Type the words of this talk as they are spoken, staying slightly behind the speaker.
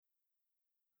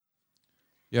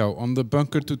Yeah, on the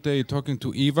bunker today, talking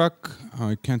to Ivak.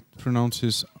 I can't pronounce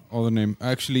his other name.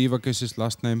 Actually, Ivak is his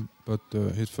last name, but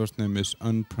his first name is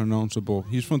unpronounceable.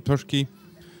 He's from Turkey.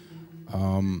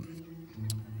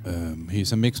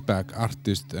 He's a mixed bag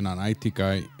artist and an IT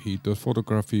guy. He does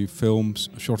photography, films,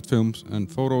 short films, and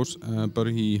photos, but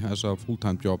he has a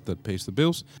full-time job that pays the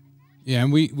bills. Yeah,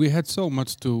 and we had so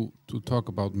much to talk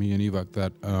about, me and Ivak,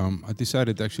 that I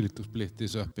decided actually to split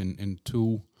this up in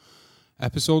two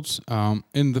episodes.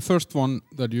 In the first one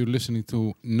that you're listening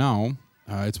to now,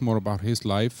 it's more about his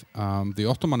life, the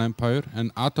Ottoman Empire,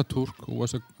 and Atatürk, who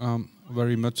was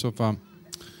very much of a,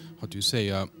 how do you say,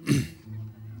 a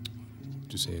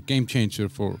game changer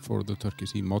for the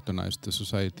Turkish. He modernized the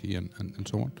society and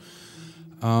so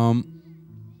on.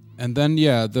 And then,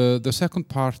 the second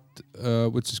part,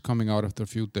 which is coming out after a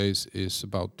few days, is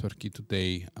about Turkey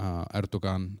today,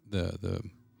 Erdogan,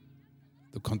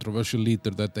 the controversial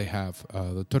leader that they have,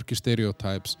 the Turkish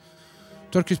stereotypes,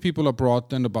 Turkish people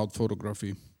abroad, and about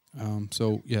photography.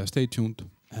 Stay tuned.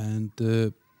 And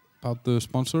about the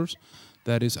sponsors,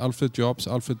 that is Alfred Jobs,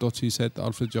 alfred.cz,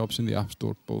 Alfred Jobs in the App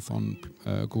Store, both on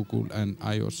Google and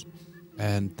iOS.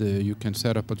 And you can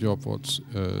set up a job boards,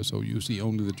 so you see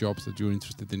only the jobs that you're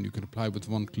interested in. You can apply with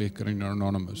one click and you're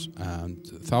anonymous. And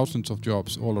thousands of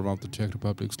jobs all around the Czech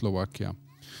Republic, Slovakia.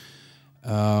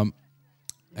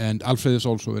 And Alfred is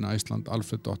also in Iceland,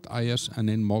 alfred.is, and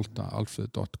in Malta,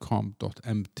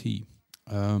 alfred.com.mt.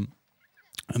 And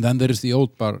then there is the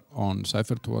Old Bar on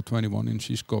Cypher 21 in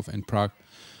Žižkov in Prague.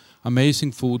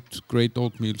 Amazing food, great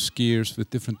oatmeal, skiers with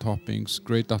different toppings,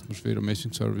 great atmosphere,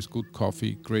 amazing service, good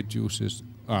coffee, great juices.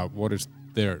 What is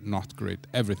there not great?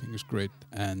 Everything is great.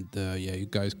 And you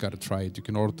guys gotta try it. You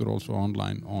can order also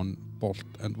online on Bolt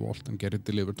and Wolt and get it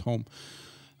delivered home,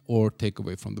 or take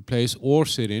away from the place, or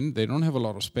sit in. They don't have a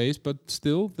lot of space, but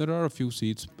still there are a few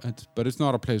seats. But it's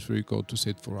not a place where you go to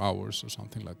sit for hours or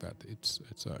something like that. It's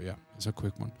a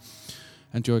quick one.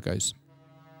 Enjoy, guys.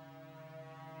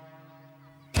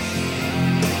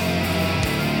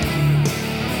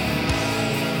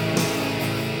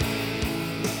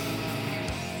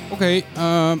 Okay,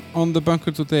 on the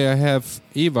bunker today I have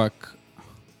Ivak.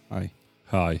 Hi.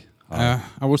 Hi.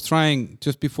 I was trying,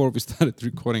 just before we started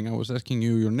recording, I was asking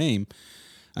you your name.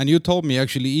 And you told me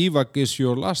actually Ivak is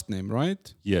your last name,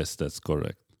 right? Yes, that's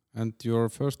correct. And your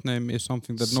first name is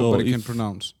something that nobody can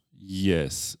pronounce.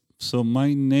 Yes. So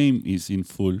my name is in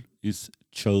full is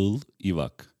Cagil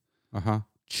Ivak.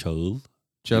 Cagil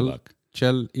Ivak.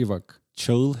 Cagil Ivak.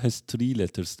 Cagil has three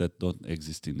letters that don't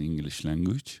exist in the English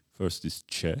language. First is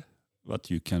Che, but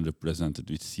you can represent it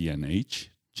with C and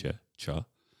H. Che, Cha.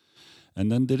 And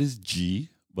then there is G,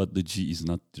 but the G is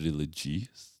not really G.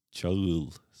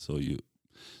 Cagil.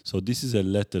 So this is a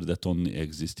letter that only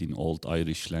exists in Old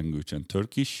Irish language and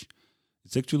Turkish.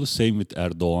 It's actually the same with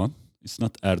Erdogan. It's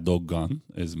not Erdogan,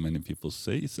 as many people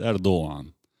say. It's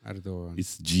Erdogan.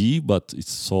 It's G, but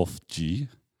it's soft G.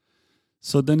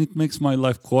 So then it makes my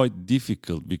life quite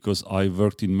difficult because I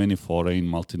worked in many foreign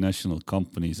multinational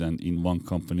companies, and in one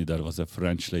company there was a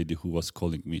French lady who was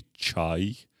calling me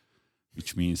Chai,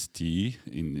 which means tea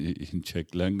in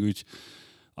Czech language.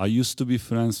 I used to be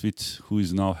friends with who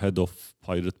is now head of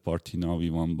Pirate Party now,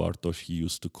 Ivan Bartosz. He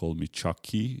used to call me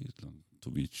Chucky, to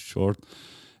be short.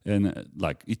 And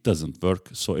it doesn't work.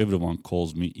 So everyone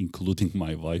calls me, including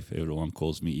my wife, everyone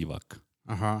calls me Ivak.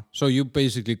 So you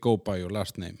basically go by your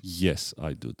last name? Yes,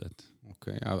 I do that.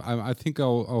 Okay, I think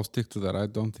I'll stick to that. I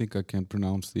don't think I can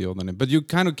pronounce the other name. But you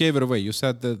kind of gave it away. You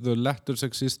said that the letters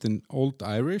exist in Old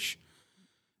Irish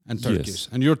and Turkish. Yes.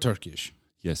 And you're Turkish.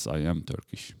 Yes, I am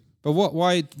Turkish. But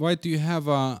why do you have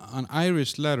an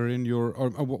Irish letter in your,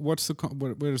 or what's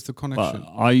where is the connection?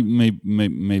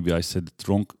 Maybe I said it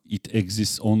wrong. It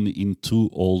exists only in two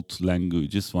old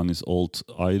languages. One is Old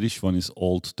Irish, one is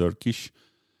Old Turkish.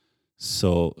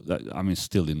 So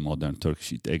still in modern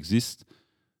Turkish it exists.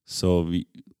 So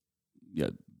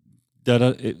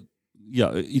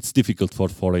it's difficult for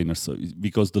foreigners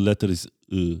because the letter is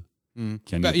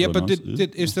Can you pronounce?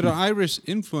 Is there an Irish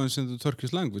influence in the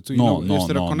Turkish language? Is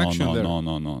there a connection there?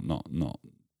 No.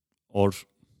 Or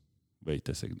wait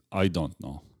a second. I don't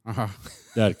know.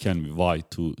 There can be why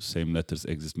two same letters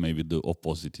exist. Maybe the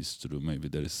opposite is true. Maybe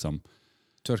there is some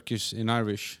Turkish in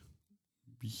Irish.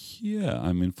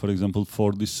 Yeah, for example,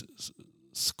 for this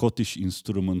Scottish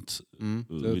instrument,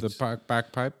 the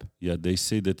bagpipe. Yeah, they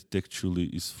say that it actually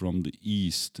is from the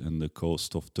east and the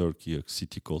coast of Turkey, a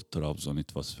city called Trabzon.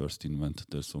 It was first invented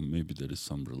there, so maybe there is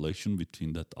some relation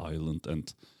between that island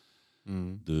and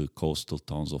the coastal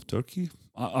towns of Turkey.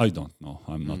 I don't know.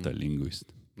 I'm not a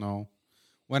linguist. No.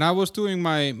 When I was doing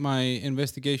my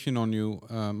investigation on you,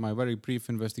 my very brief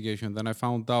investigation, then I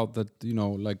found out that, you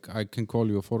know, like I can call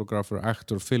you a photographer,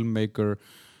 actor, filmmaker.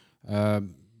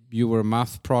 You were a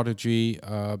math prodigy.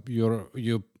 You're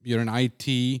in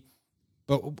IT.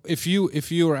 But if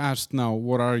you were asked now,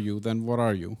 what are you? Then what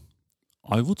are you?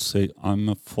 I would say I'm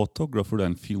a photographer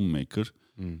and filmmaker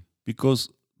because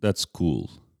that's cool.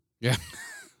 Yeah.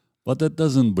 But that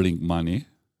doesn't bring money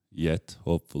yet,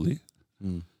 hopefully.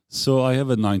 So I have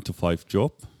a 9-to-5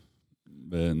 job.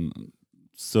 And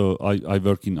so I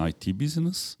work in IT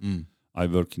business. I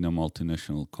work in a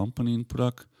multinational company in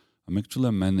Prague. I'm actually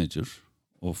a manager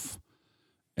of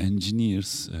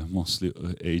engineers, mostly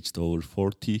aged over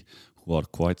 40, who are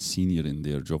quite senior in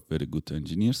their job, very good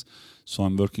engineers. So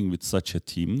I'm working with such a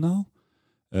team now.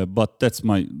 But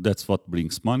that's what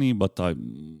brings money. But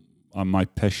my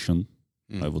passion,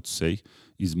 I would say,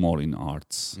 is more in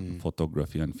arts,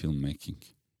 photography and filmmaking.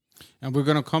 And we're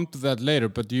gonna come to that later.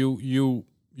 But you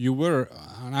were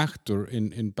an actor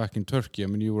in back in Turkey. I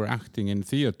mean, you were acting in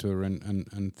theater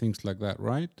and things like that,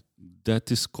 right?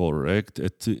 That is correct.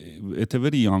 At a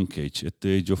very young age, at the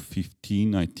age of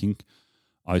 15, I think,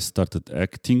 I started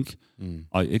acting.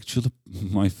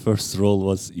 My first role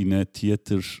was in a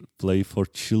theater play for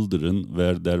children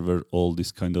where there were all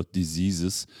these kind of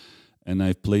diseases, and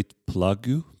I played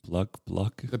plague.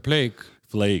 The plague.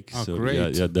 Plague. Oh, so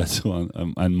great. yeah, that's one.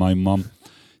 And my mom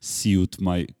sewed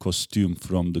my costume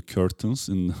from the curtains,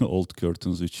 in the old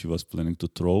curtains which she was planning to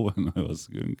throw, and I was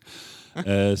going.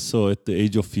 So at the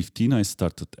age of 15, I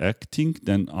started acting.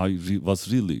 Then I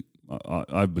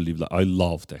believe that I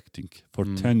loved acting. For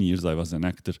 10 years, I was an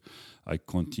actor. I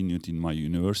continued in my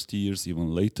university years,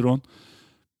 even later on.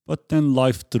 But then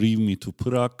life threw me to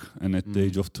Prague, and at the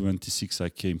age of 26, I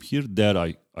came here. There,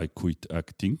 I quit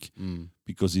acting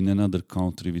because in another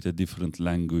country with a different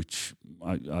language,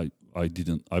 I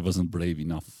wasn't brave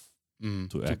enough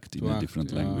to act in a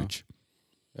different language.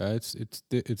 Yeah,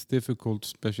 it's difficult,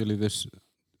 especially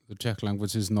the Czech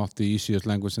language is not the easiest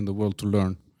language in the world to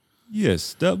learn.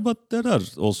 Yes, but there are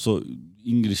also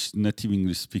native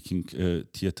English-speaking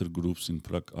theater groups in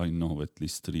Prague. I know at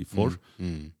least 3-4.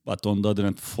 But on the other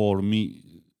hand, for me,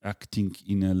 acting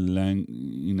in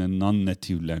a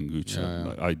non-native language,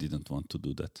 I didn't want to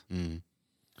do that.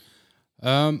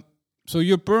 So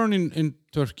you're born in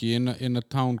Turkey in a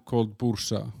town called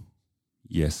Bursa.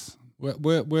 Yes.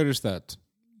 Where is that?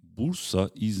 Bursa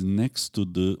is next to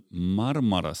the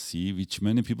Marmara Sea, which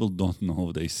many people don't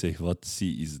know. They say, what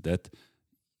sea is that?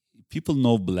 People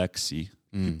know Black Sea.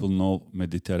 People know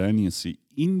Mediterranean Sea.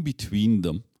 In between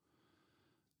them,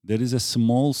 there is a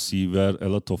small sea where a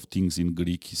lot of things in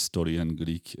Greek history and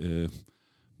Greek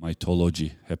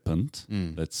mythology happened,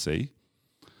 let's say.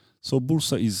 So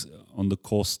Bursa is on the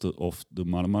coast of the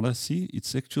Marmara Sea.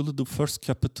 It's actually the first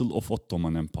capital of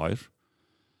Ottoman Empire.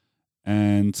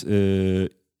 And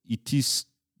it is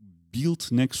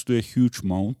built next to a huge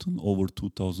mountain, over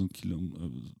 2,000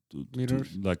 meters,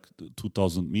 like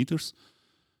 2,000 meters.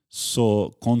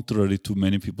 So, contrary to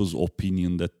many people's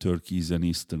opinion that Turkey is an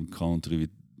eastern country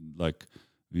with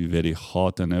be very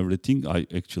hot and everything, I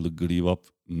actually grew up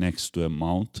next to a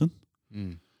mountain.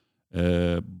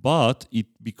 But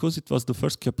because it was the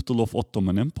first capital of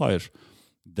Ottoman Empire,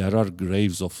 there are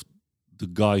graves of the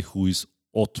guy who is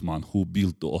Ottoman, who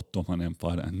built the Ottoman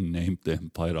Empire and named the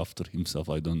empire after himself.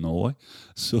 I don't know why.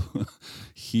 So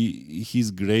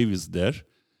his grave is there.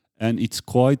 And it's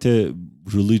quite a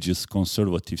religious,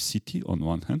 conservative city on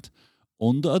one hand.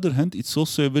 On the other hand, it's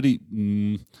also a very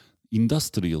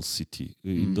industrial city.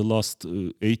 In the last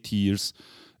 80 years,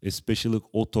 especially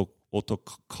auto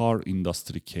car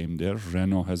industry came there.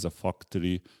 Renault has a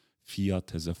factory.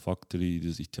 Fiat has a factory.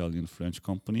 These Italian, French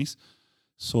companies.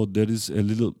 So there is a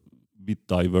little bit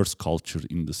diverse culture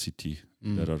in the city.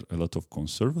 There are a lot of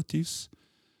conservatives.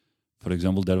 For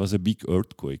example, there was a big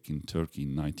earthquake in Turkey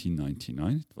in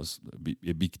 1999. It was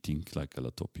a big thing, like a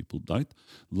lot of people died.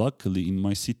 Luckily, in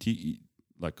my city,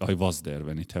 I was there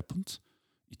when it happened.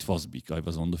 It was big. I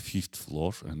was on the 5th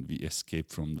floor, and we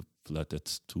escaped from the flat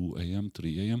at 2 a.m.,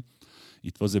 3 a.m.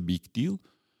 It was a big deal,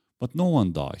 but no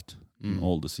one died in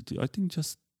all the city. I think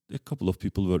just a couple of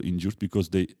people were injured because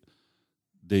they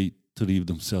threw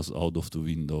themselves out of the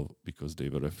window because they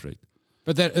were afraid.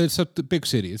 But it's a big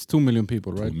city. It's 2 million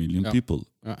people, right? 2 million people.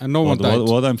 And no one died.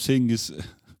 What I'm saying is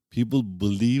people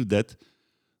believe that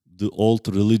the old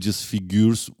religious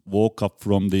figures woke up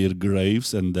from their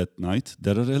graves, and that night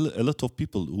there are a lot of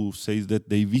people who say that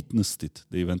they witnessed it.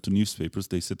 They went to newspapers.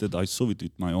 They said that I saw it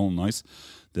with my own eyes,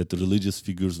 that the religious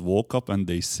figures woke up and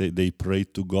they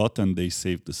prayed to God and they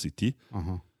saved the city.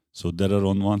 So there are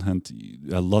on one hand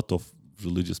a lot of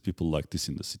religious people like this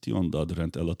in the city. On the other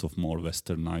hand, a lot of more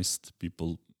westernized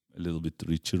people, a little bit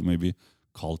richer, maybe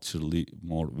culturally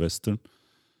more Western.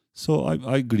 So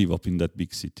I grew up in that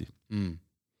big city. Mm.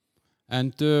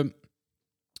 And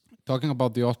talking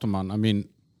about the Ottoman, I mean,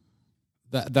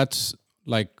 that's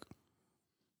like,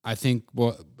 I think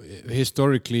what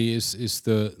historically is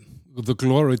the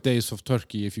glory days of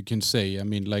Turkey, if you can say. I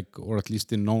mean, like, or at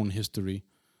least in known history.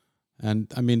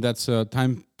 And I mean, that's a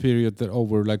time period that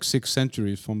over like 6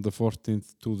 centuries, from the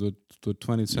 14th to the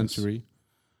 20th century.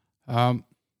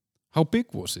 How big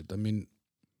was it? I mean,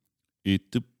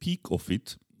 At the peak of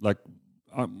it, like,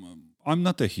 I'm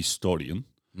not a historian,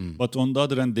 but on the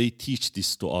other hand, they teach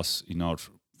this to us in our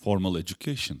formal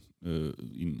education,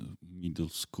 in middle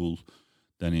school,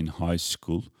 then in high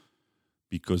school,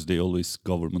 because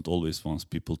government always wants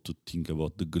people to think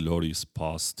about the glorious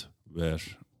past where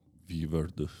we were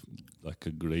like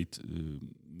a great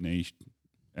nation,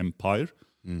 empire.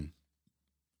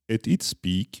 At its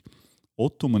peak,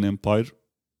 Ottoman Empire,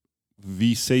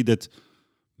 we say that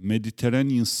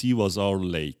Mediterranean Sea was our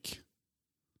lake.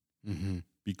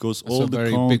 Because That's all a the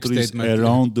very big countries statement,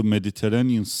 around the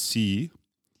Mediterranean Sea,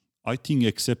 I think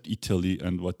except Italy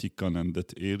and Vatican and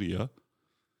that area,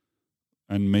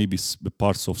 and maybe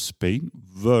parts of Spain,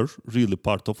 were really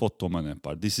part of Ottoman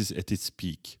Empire. This is at its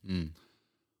peak.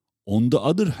 On the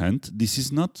other hand, this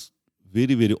is not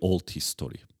very, very old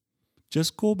history.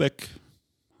 Just go back,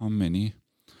 how many?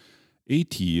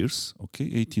 80 years, okay,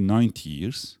 80, 90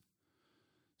 years.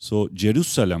 So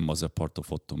Jerusalem was a part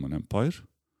of Ottoman Empire.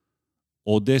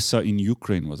 Odessa in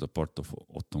Ukraine was a part of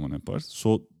Ottoman Empire.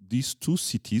 So these two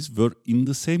cities were in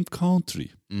the same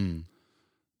country.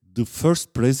 The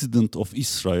first president of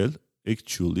Israel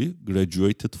actually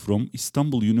graduated from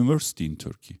Istanbul University in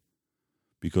Turkey.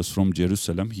 Because from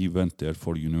Jerusalem, he went there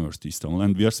for University Istanbul.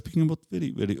 And we are speaking about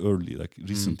very, very early, like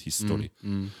recent history.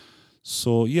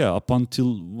 So yeah, up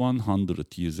until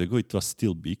 100 years ago, it was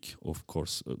still big. Of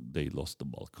course, they lost the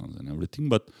Balkans and everything.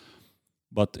 But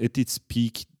at its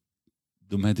peak,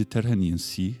 the Mediterranean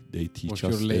Sea, they teach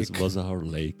us, was our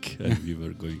lake. And we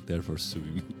were going there for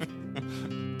swimming.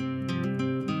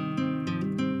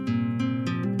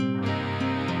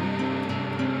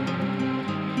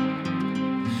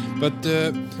 But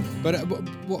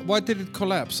why did it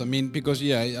collapse? I mean, because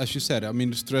as you said, I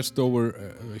mean, stretched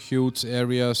over huge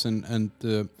areas, and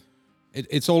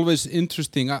it's always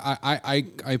interesting.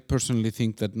 I personally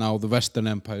think that now the Western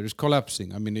Empire is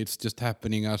collapsing. I mean, it's just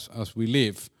happening as we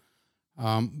live.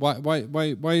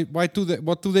 Why do they?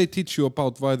 What do they teach you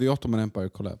about why the Ottoman Empire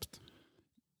collapsed?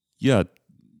 Yeah,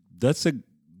 that's a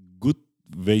good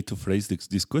way to phrase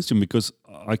this question, because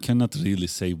I cannot really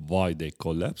say why they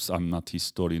collapsed. I'm not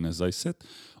historian, as I said.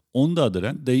 On the other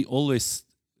hand, they always,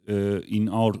 in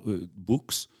our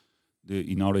books,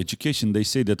 in our education, they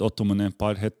say that Ottoman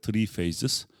Empire had 3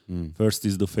 phases. First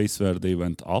is the phase where they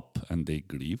went up and they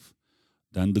grew.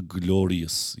 Then the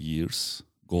glorious years,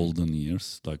 golden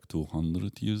years, like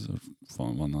 200 years or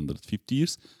 150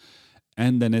 years.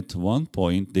 And then at one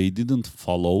point, they didn't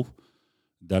follow.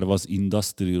 There was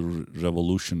industrial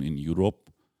revolution in Europe.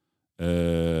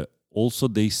 Also,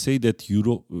 they say that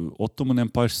Ottoman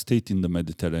Empire stayed in the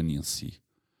Mediterranean Sea.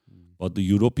 But the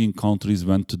European countries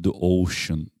went to the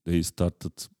ocean. They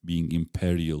started being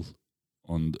imperial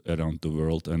around the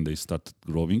world, and they started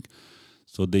growing.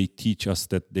 So they teach us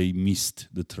that they missed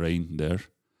the train there,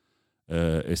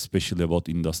 especially about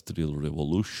industrial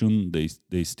revolution.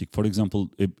 They stick. For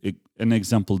example, an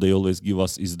example they always give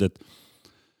us is that.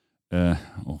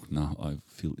 Now I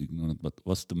feel ignorant. But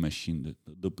what's the machine?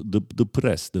 The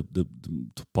press, to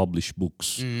publish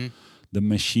books. The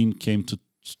machine came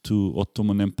to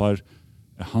Ottoman Empire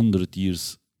 100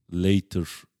 years later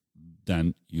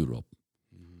than Europe,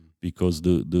 because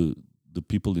the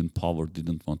people in power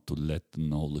didn't want to let the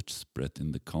knowledge spread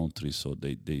in the country, so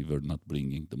they were not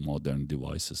bringing the modern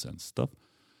devices and stuff.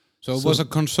 So it was a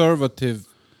conservative.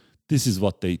 This is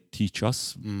what they teach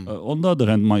us. On the other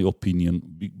hand, my opinion,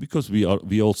 because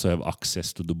we also have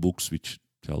access to the books which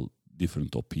tell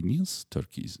different opinions.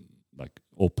 Turkey is like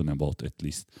open about, at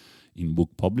least in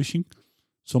book publishing.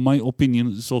 So my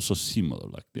opinion is also similar.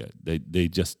 Like they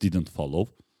just didn't follow.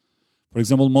 For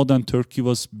example, modern Turkey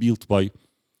was built by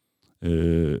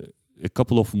a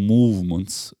couple of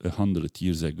movements 100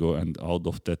 years ago, and out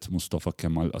of that, Mustafa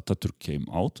Kemal Atatürk came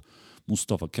out.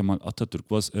 Mustafa Kemal Atatürk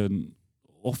was an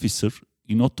officer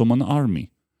in Ottoman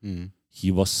army. He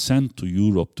was sent to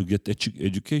Europe to get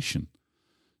education.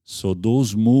 So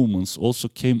those movements also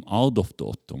came out of the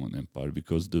Ottoman Empire,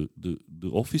 because the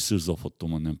officers of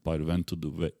Ottoman Empire went to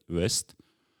the West.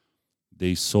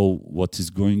 they saw what is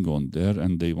going on there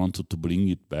and they wanted to bring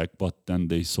it back, but then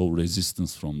they saw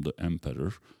resistance from the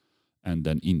emperor, and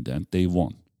then in the end they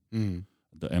won.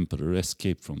 The emperor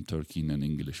escaped from Turkey in an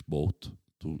English boat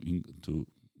to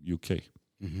UK.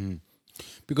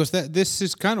 Because this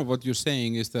is kind of what you're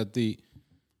saying, is that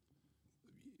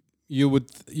you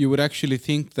would actually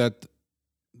think that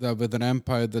with an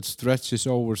empire that stretches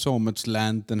over so much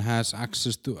land and has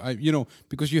access to,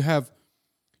 because you have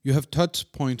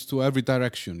touch points to every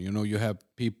direction. You have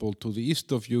people to the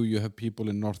east of you have people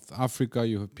in North Africa,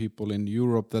 you have people in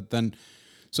Europe that then,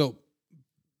 so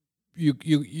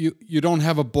you don't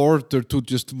have a border to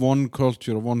just one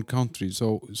culture or one country.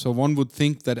 So one would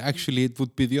think that actually it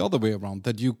would be the other way around,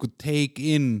 that you could take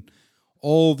in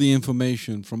all the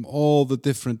information from all the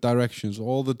different directions,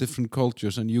 all the different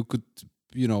cultures, and you could,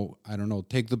 I don't know,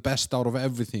 take the best out of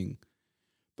everything.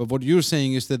 But what you're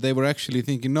saying is that they were actually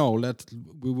thinking, no,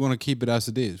 we want to keep it as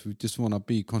it is. We just want to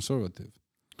be conservative.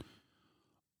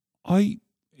 I,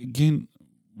 again,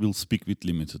 will speak with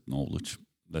limited knowledge.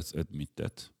 Let's admit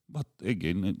that. But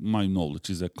again, my knowledge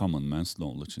is a common man's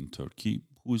knowledge in Turkey,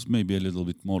 who is maybe a little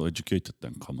bit more educated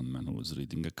than common man, who is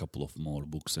reading a couple of more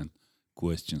books and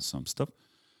questions some stuff.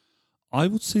 I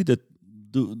would say that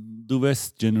the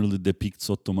West generally depicts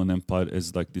Ottoman Empire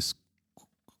as like this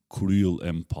cruel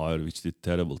empire which did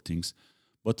terrible things.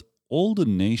 But all the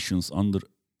nations under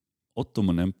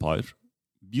Ottoman Empire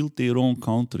built their own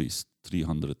countries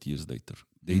 300 years later.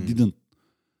 They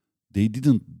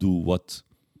didn't do what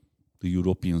the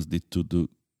Europeans did to the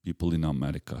people in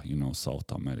America,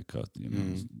 South America,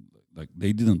 like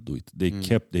they didn't do it.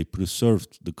 They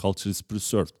preserved, the culture is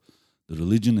preserved, the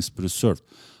religion is preserved.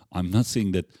 I'm not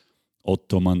saying that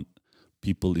Ottoman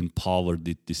people in power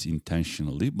did this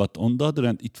intentionally, but on the other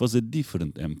hand, it was a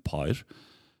different empire.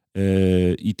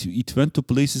 It went to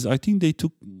places, I think they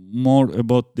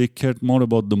cared more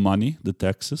about the money, the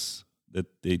taxes that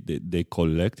they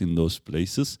collect in those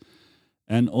places.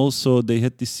 And also they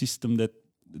had this system that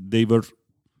they were,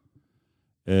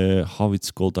 how it's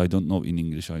called, I don't know in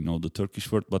English, I know the Turkish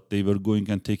word, but they were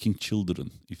going and taking children.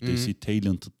 If they see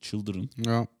talented children,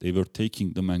 they were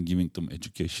taking them and giving them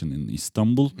education in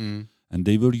Istanbul, and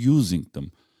they were using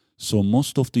them. So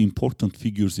most of the important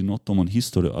figures in Ottoman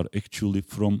history are actually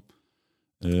from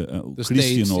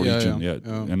Christian States, origin,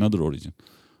 another origin.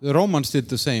 The Romans did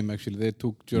the same, actually. They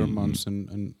took Germans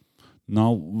and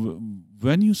Now,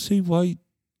 when you say why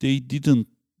they didn't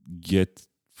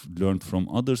learn from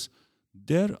others,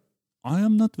 there I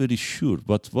am not very sure.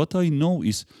 But what I know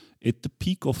is at the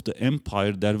peak of the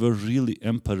empire, there were really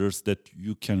emperors that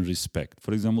you can respect.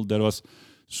 For example, there was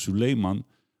Suleiman,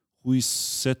 who is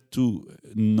said to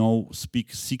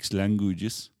speak 6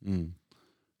 languages,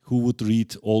 who would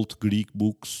read old Greek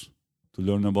books to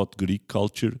learn about Greek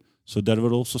culture. So there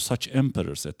were also such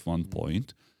emperors at one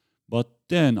point. But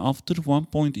then after one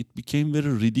point, it became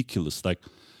very ridiculous. Like,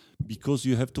 because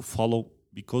you have to follow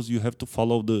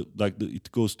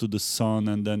it goes to the son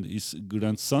and then his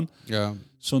grandson. Yeah.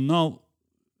 So now,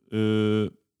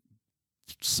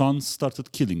 sons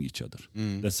started killing each other.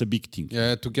 That's a big thing.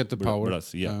 Yeah, to get the power.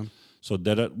 So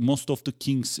there are most of the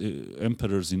kings,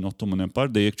 emperors in Ottoman Empire.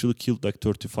 They actually killed like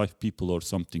 35 people or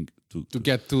something to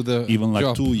get to the even like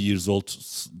job. 2 years old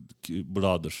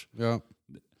brother. Yeah.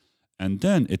 And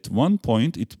then at one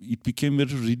point, it became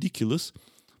very ridiculous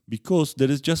because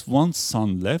there is just one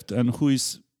son left, and who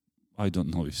is, I don't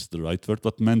know if it's the right word,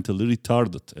 but mentally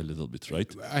retarded a little bit,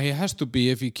 right? He has to be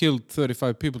if he killed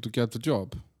 35 people to get the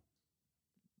job.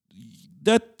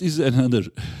 That is another,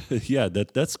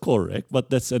 that's correct, but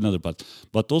that's another part.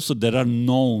 But also there are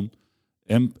known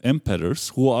emperors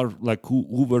who are like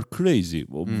who were crazy.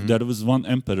 There was one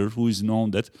emperor who is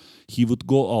known that he would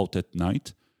go out at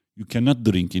night. You cannot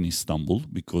drink in Istanbul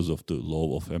because of the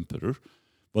law of emperor,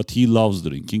 but he loves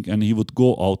drinking, and he would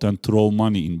go out and throw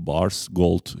money in bars,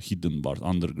 gold hidden bars,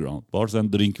 underground bars,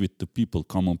 and drink with the people,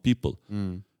 common people.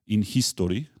 In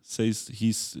history, says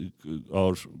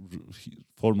our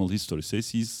formal history says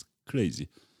he's crazy.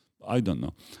 I don't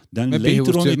know. Then maybe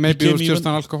later on, maybe he was just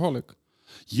an alcoholic.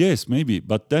 Yes, maybe.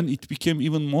 But then it became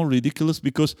even more ridiculous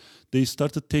because they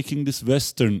started taking this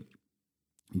Western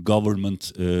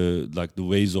government, like the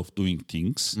ways of doing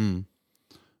things.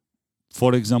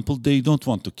 For example, they don't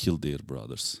want to kill their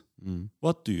brothers.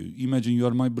 What do you imagine? You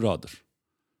are my brother.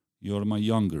 You are my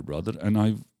younger brother, and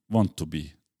I want to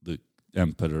be the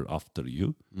emperor after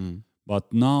you.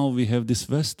 But now we have this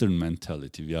Western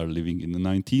mentality. We are living in the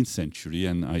 19th century,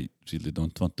 and I really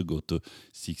don't want to go to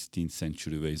 16th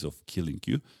century ways of killing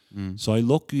you. So I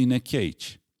lock you in a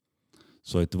cage.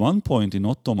 So at one point in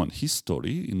Ottoman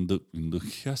history, in the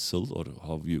castle, or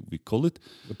how we call it,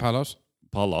 the palace.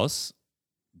 palace,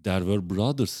 there were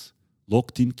brothers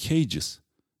locked in cages,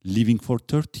 living for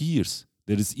 30 years.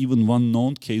 There is even one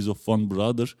known case of one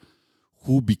brother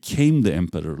who became the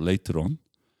emperor later on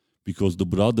because the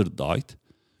brother died.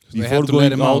 Before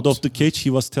going out of the cage, he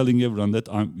was telling everyone that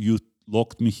you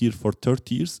locked me here for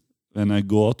 30 years. When I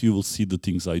go out, you will see the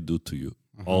things I do to you.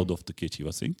 Out of the cage, he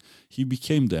was saying. He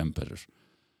became the emperor.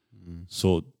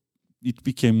 So it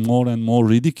became more and more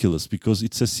ridiculous because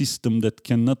it's a system that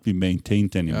cannot be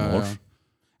maintained anymore.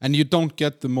 And you don't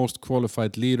get the most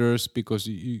qualified leaders because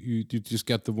you just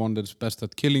get the one that's best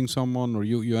at killing someone, or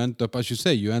you end up, as you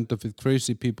say, you end up with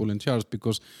crazy people in charge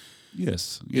because...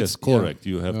 Yes, correct.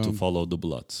 You have to follow the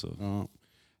blood. So.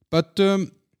 But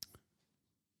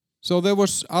so there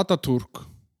was Atatürk.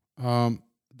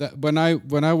 That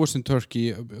when I was in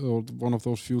Turkey, or one of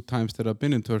those few times that I've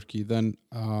been in Turkey, then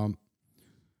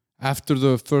after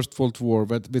the First World War,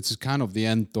 which is kind of the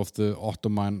end of the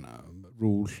Ottoman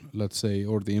rule, let's say,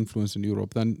 or the influence in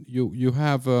Europe, then you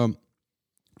have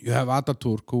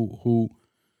Atatürk who,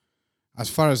 as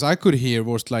far as I could hear,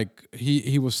 was like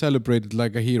he was celebrated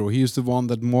like a hero. He is the one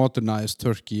that modernized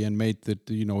Turkey and made that,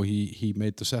 he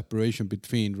made the separation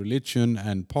between religion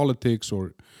and politics,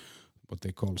 or what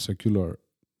they call secular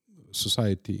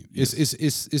society. Yes.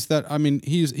 Is that, I mean,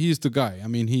 he's the guy. I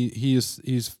mean,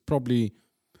 he's probably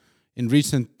in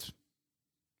recent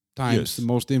times the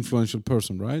most influential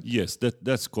person, right? Yes,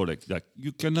 that's correct. Like,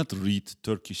 you cannot read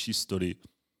Turkish history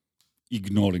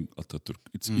ignoring Atatürk.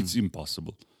 It's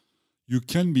impossible. You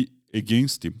can be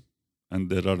against him, and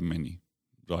there are many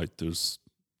writers,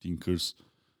 thinkers,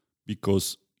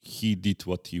 because he did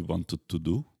what he wanted to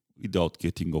do without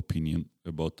getting opinion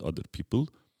about other people.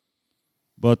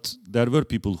 But there were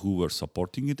people who were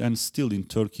supporting it, and still in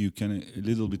Turkey you can a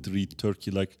little bit read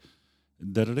Turkey. Like,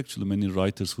 there are actually many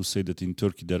writers who say that in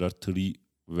Turkey there are three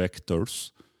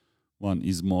vectors. One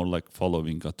is more like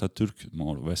following Atatürk,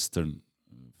 more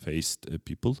Western-faced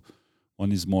people.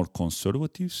 One is more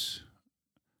conservatives,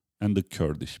 and the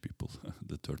Kurdish people,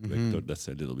 the third vector, that's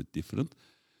a little bit different.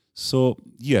 So,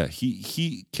 yeah,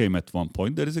 he came at one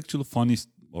point. There is actually funny,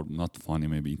 or not funny,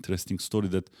 maybe interesting story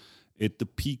that at the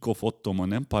peak of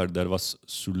Ottoman Empire, there was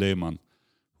Süleyman,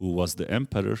 who was the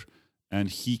emperor, and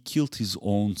he killed his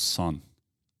own son,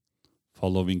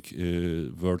 following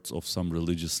words of some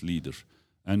religious leader.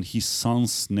 And his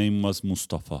son's name was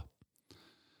Mustafa.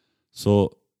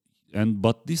 So,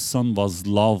 but this son was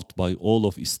loved by all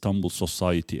of Istanbul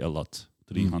society a lot,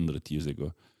 300 years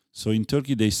ago. So in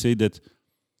Turkey, they say that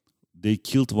they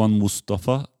killed one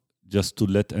Mustafa just to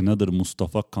let another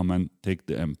Mustafa come and take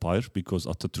the empire, because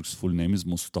Atatürk's full name is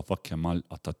Mustafa Kemal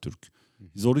Atatürk.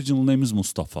 His original name is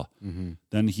Mustafa.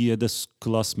 Then he had a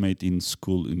classmate in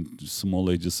school in small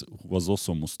ages who was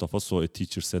also Mustafa. So a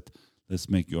teacher said, let's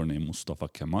make your name Mustafa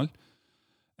Kemal.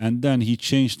 And then he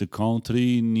changed the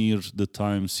country. Near the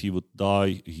times he would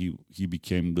die, he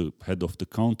became the head of the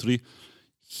country.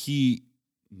 He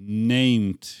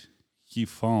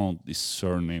found this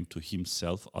surname to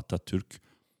himself, Atatürk,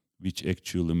 which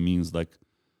actually means like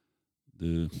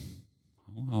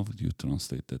how would you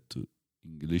translate that to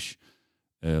English?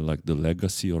 Like the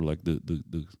legacy, or like the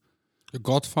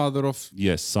godfather of...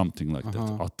 Yes, something like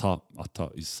that.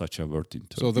 Ata is such a word in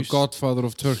Turkish. So the godfather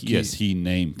of Turkey. Yes, he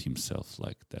named himself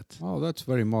like that. Oh, that's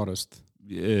very modest.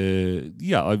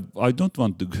 I don't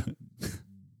want to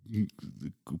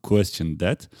question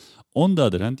that. On the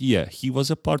other hand, he was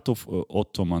a part of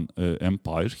Ottoman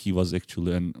Empire. He was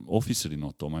actually an officer in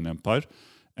Ottoman Empire.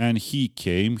 And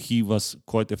he was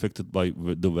quite affected by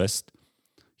the West.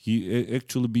 He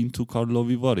actually been to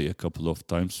Karlovy Vary a couple of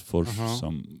times for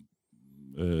some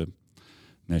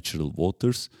natural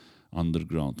waters,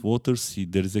 underground waters.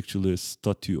 There is actually a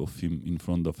statue of him in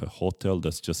front of a hotel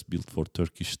that's just built for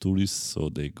Turkish tourists. So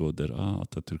they go there,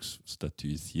 Atatürk's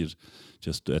statue is here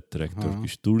just to attract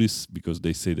Turkish tourists, because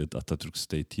they say that Atatürk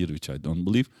stayed here, which I don't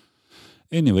believe.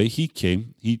 Anyway, he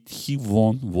came, he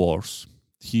won wars.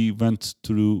 He went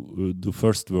through the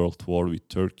First World War with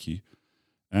Turkey,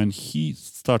 and he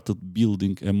started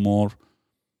building a more,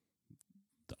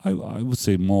 I would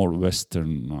say, more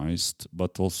westernized,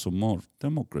 but also more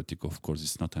democratic. Of course,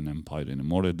 it's not an empire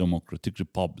anymore, a democratic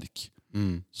republic.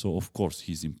 So, of course,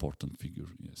 he's an important figure,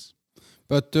 yes.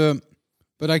 But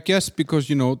I guess because,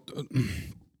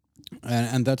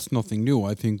 and that's nothing new.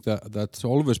 I think that's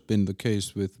always been the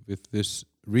case with this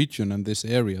region and this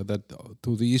area, that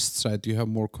to the east side you have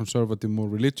more conservative, more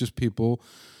religious people.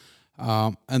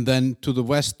 And then to the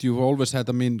west, you've always had,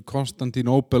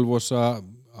 Constantinople was a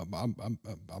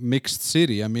mixed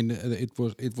city. I mean, it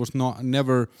was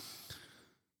never.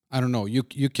 I don't know.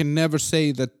 You can never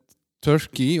say that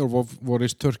Turkey, or what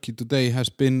is Turkey today, has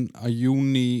been a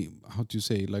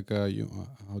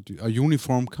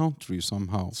uniform country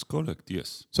somehow. It's correct,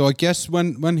 yes. So I guess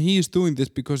when he is doing this,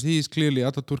 because he is clearly,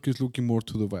 Atatürk is looking more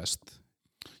to the West.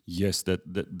 Yes,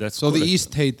 that's so correct. The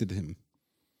East hated him.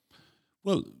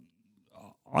 Well,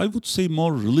 I would say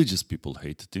more religious people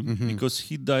hated him because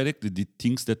he directly did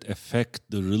things that affect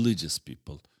the religious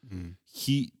people.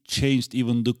 He changed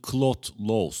even the cloth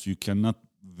laws. You cannot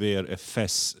wear a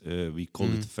fez. We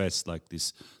call it fez, like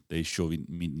this. They show in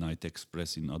Midnight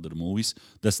Express in other movies.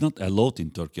 That's not allowed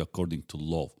in Turkey according to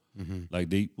law. Like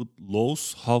they put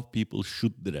laws how people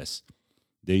should dress.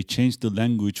 They changed the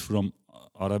language from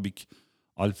Arabic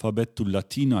alphabet to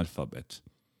Latin alphabet.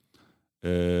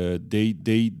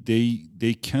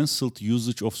 They cancelled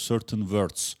usage of certain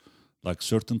words, like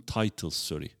certain titles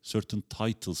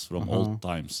from old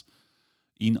times.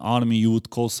 In army, you would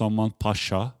call someone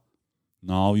Pasha.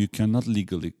 Now you cannot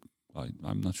legally,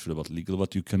 I'm not sure about legal,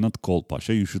 but you cannot call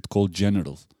Pasha. You should call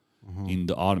general in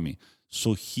the army.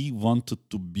 So he wanted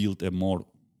to build a more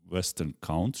Western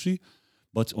country.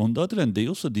 But on the other hand, they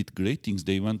also did great things.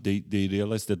 They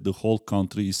realized that the whole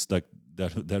country is like,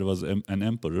 there was an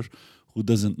emperor who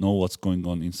doesn't know what's going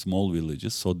on in small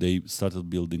villages. So they started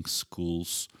building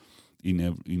schools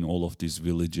in all of these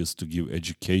villages to give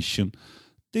education.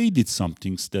 They did some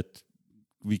things that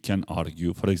we can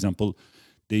argue. For example,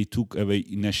 they took away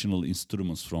national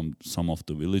instruments from some of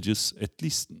the villages, at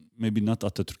least maybe not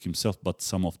Atatürk himself, but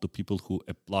some of the people who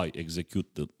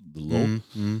execute the law.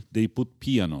 They put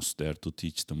pianos there to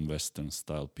teach them Western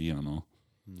style piano.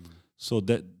 So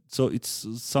it's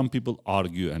some people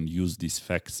argue and use these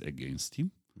facts against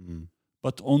him.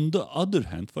 But on the other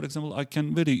hand, for example, I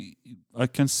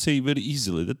can say very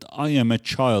easily that I am a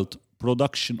child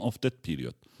production of that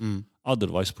period.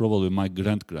 Otherwise, probably my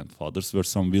grandfathers were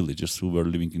some villagers who were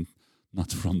living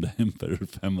not from the emperor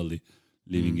family,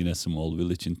 living in a small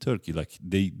village in Turkey. Like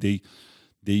they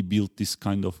built this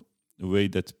kind of way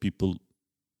that people,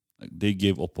 they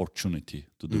gave opportunity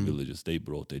to the villages. They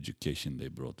brought education.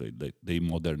 They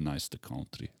modernized the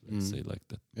country. Let's say like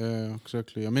that. Yeah,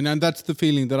 exactly. I mean, and that's the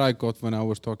feeling that I got when I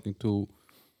was talking to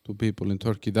people in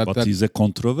Turkey. But he's a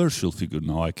controversial figure.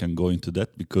 Now I can go into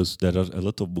that because there are a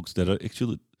lot of books. There are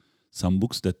actually some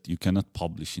books that you cannot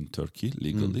publish in Turkey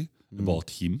legally about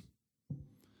him.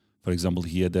 For example,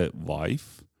 he had a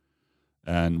wife,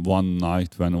 and one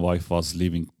night when wife was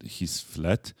leaving his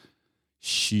flat,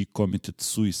 she committed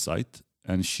suicide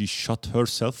and she shot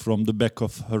herself from the back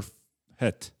of her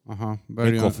head.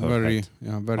 Very How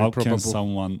probable. Can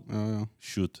someone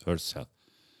shoot herself?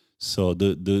 So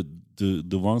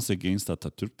the ones against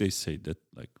Atatürk, they say that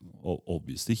like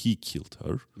obviously he killed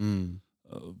her.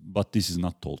 But this is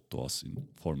not told to us in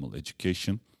formal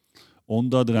education. On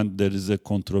the other hand, there is a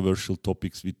controversial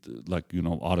topics with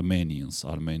Armenians.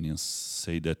 Armenians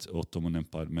say that Ottoman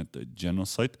Empire meant a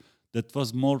genocide. That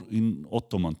was more in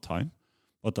Ottoman time,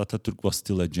 but Atatürk was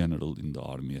still a general in the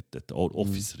army at that, or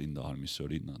officer in the army,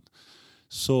 not.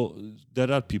 So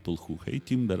there are people who hate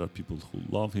him, there are people who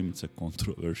love him. It's a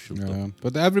controversial topic.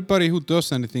 But everybody who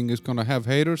does anything is going to have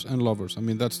haters and lovers. I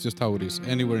mean, that's just how it is,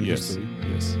 anywhere in history.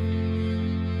 Yes.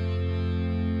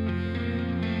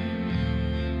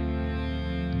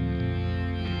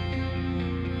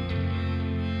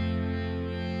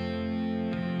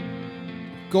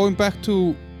 Going back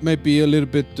to maybe a little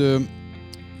bit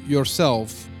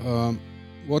yourself,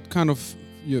 what kind of,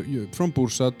 you're from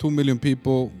Bursa, 2 million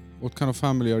people, what kind of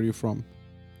family are you from?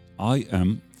 I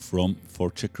am from,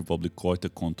 for Czech Republic, quite a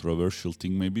controversial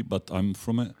thing maybe, but I'm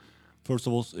from first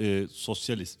of all, a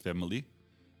socialist family.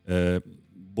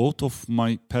 Both of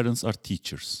my parents are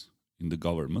teachers in the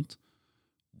government.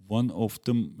 One of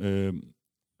them,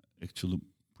 actually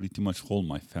pretty much whole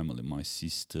my family, my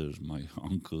sister, my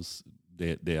uncles,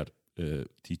 they are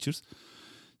teachers.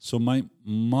 So my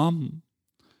mom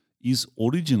is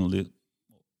originally,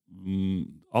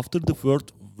 after the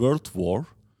World War,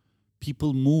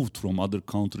 people moved from other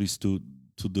countries to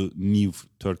the new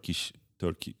Turkish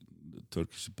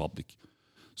Republic.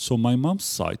 So my mom's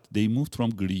side, they moved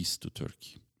from Greece to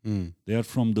Turkey. They are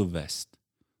from the West.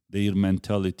 Their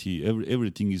mentality,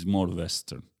 everything is more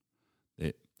Western.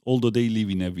 Although they live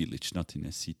in a village, not in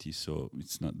a city, so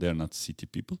they're not city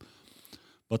people.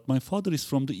 But my father is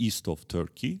from the east of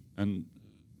Turkey and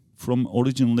from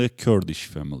originally a Kurdish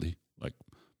family. Like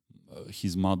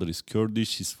his mother is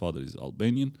Kurdish, his father is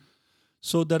Albanian.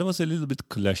 So there was a little bit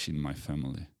clash in my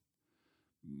family.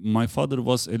 My father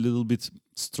was a little bit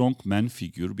strong man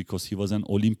figure because he was an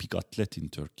Olympic athlete in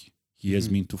Turkey. He has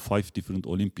been to 5 different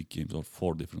Olympic Games or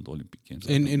 4 different Olympic Games.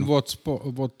 In what sport?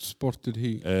 What sport did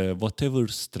he? Whatever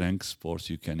strength sports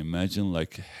you can imagine,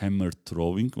 like hammer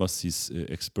throwing was his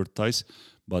expertise,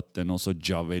 but then also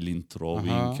javelin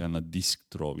throwing and a disc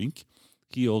throwing.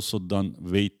 He also done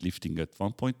weightlifting at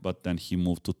one point, but then he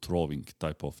moved to throwing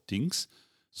type of things.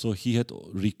 So he had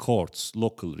records,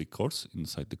 local records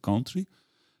inside the country.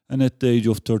 And at the age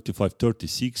of 35,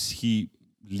 36, he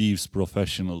leaves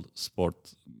professional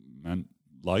sportman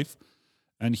life.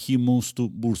 And he moves to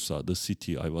Bursa, the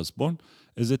city I was born,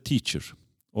 as a teacher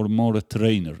or more a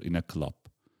trainer in a club.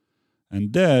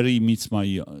 And there he meets my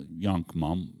young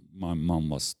mom. My mom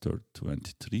was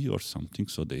 23 or something,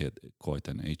 so they had quite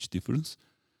an age difference.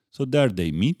 So there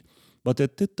they meet. But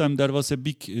at that time, there was a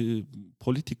big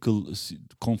political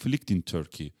conflict in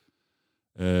Turkey.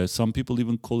 Some people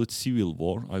even call it civil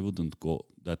war. I wouldn't go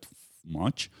that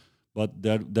much. But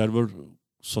there were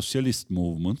socialist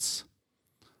movements.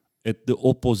 At the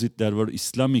opposite, there were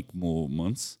Islamic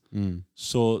movements.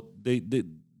 So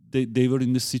they were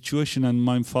in this situation, and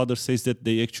my father says that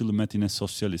they actually met in a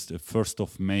socialist. 1st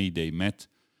of May, they met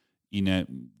in a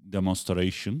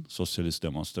demonstration, socialist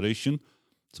demonstration.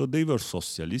 So they were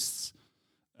socialists.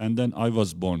 And then I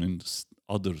was born in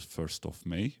other 1st of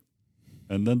May.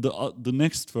 And then the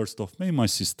next 1st of May, my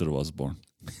sister was born.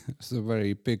 It's a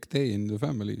very big day in the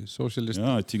family, socialist.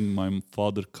 Yeah, I think my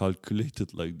father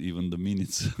calculated like even the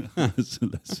minutes. So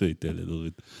let's wait a little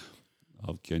bit.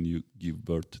 How can you give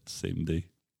birth the same day?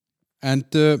 And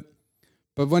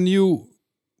but when you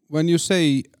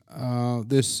say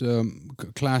this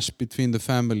clash between the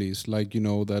families, like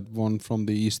that one from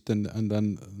the east and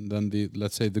then the,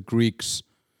 let's say, the Greeks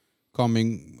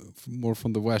coming more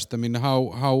from the west. I mean,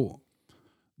 how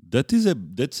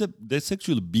that's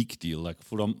actually a big deal. Like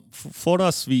for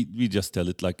us, we just tell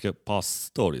it like a past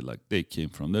story. Like they came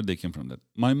from there, they came from that.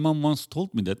 My mom once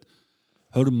told me that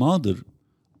her mother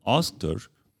asked her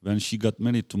when she got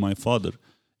married to my father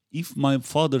if my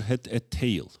father had a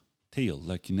tail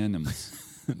like in animals.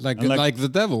 like the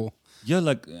devil.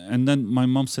 Yeah, and then my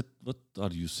mom said, "What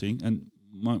are you saying?" And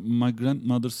my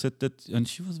grandmother said that, and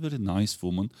she was a very nice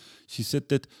woman. She said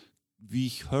that we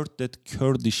heard that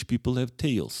Kurdish people have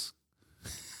tails.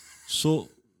 So,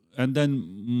 and then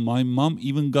my mom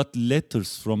even got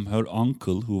letters from her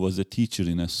uncle, who was a teacher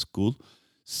in a school,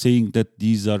 saying that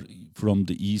these are from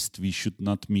the East. We should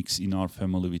not mix in our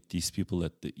family with these people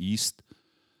at the East.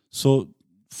 So,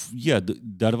 yeah,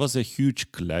 there was a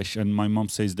huge clash. And my mom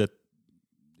says that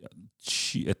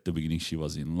at the beginning, she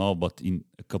was in love, but in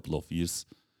a couple of years,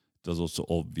 it was also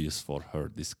obvious for her.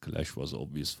 This clash was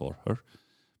obvious for her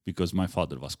because my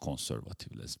father was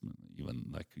conservative. Even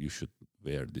like, you should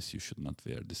wear this, you should not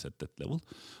wear this at that level.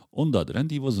 On the other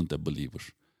hand, he wasn't a believer.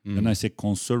 When I say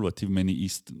conservative, many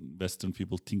Western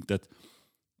people think that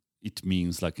it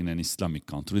means like in an Islamic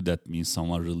country, that means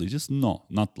someone religious. No,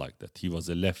 not like that. He was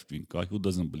a left-wing guy who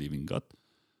doesn't believe in God.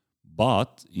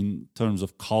 But in terms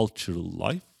of cultural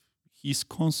life, he's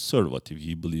conservative.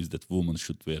 He believes that women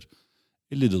should wear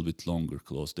a little bit longer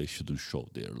clothes. They shouldn't show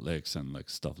their legs and like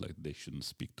stuff like that. They shouldn't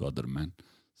speak to other men,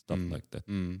 stuff like that.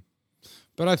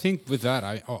 But I think with that,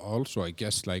 I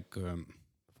guess like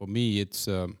for me, it's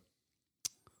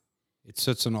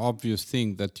such an obvious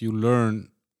thing that you learn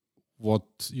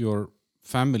what your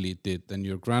family did and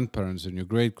your grandparents and your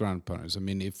great grandparents. I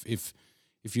mean, if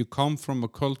you come from a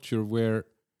culture where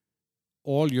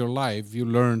all your life you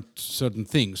learned certain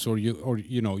things, or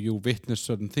you witnessed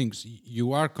certain things,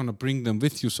 you are going to bring them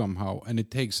with you somehow, and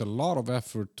it takes a lot of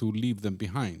effort to leave them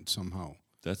behind somehow.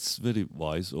 That's very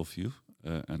wise of you,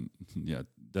 and yeah,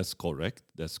 that's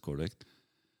correct.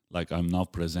 Like, I'm now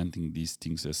presenting these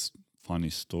things as funny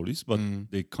stories, but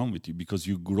they come with you because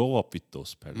you grow up with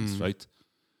those parents, right?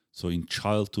 So in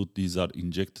childhood, these are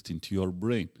injected into your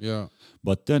brain. Yeah.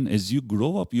 But then as you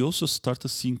grow up, you also start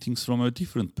seeing things from a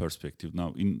different perspective.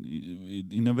 Now,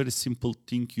 in a very simple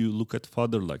thing, you look at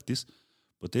father like this.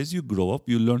 But as you grow up,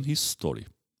 you learn his story.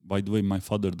 By the way, my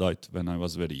father died when I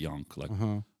was very young. Like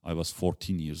I was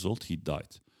 14 years old, he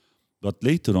died. But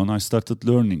later on, I started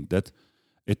learning that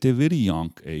at a very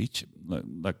young age,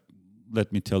 like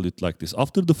let me tell it like this.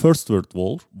 After the First World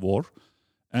War,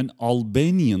 an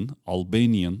Albanian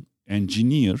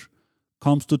engineer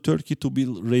comes to Turkey to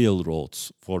build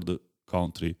railroads for the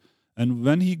country. And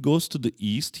when he goes to the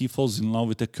east, he falls in love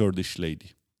with a Kurdish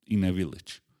lady in a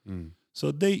village.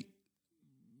 So they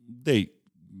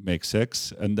make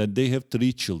sex, and then they have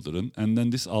 3 children. And then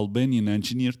this Albanian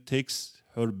engineer takes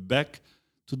her back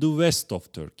to the west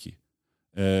of Turkey,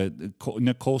 in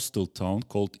a coastal town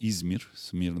called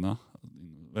Smyrna,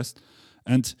 in the west.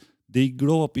 And they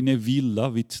grow up in a villa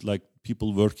with like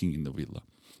people working in the villa.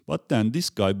 But then this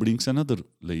guy brings another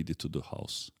lady to the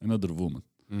house, another woman.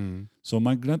 So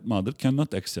my grandmother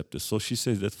cannot accept this. So she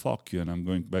says that fuck you and I'm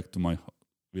going back to my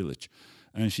village.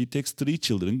 And she takes 3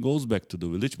 children, goes back to the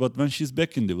village. But when she's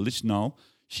back in the village now,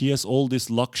 she has all these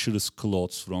luxurious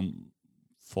clothes from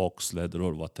fox leather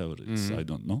or whatever it is, I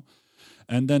don't know.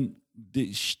 And then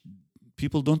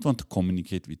people don't want to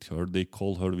communicate with her. They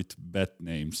call her with bad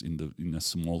names in a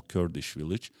small Kurdish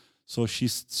village. So she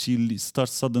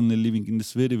starts suddenly living in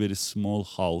this very, very small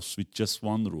house with just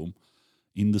one room.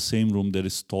 In the same room there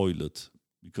is toilet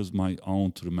because my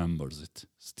aunt remembers it.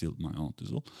 Still my aunt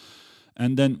is old.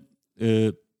 And then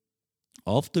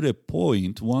after a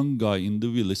point, one guy in the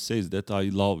village says that I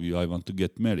love you, I want to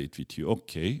get married with you.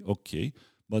 Okay.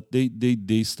 But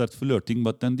they start flirting,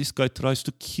 but then this guy tries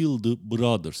to kill the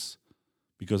brothers.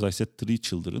 Because I said 3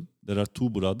 children. There are 2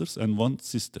 brothers and 1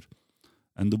 sister.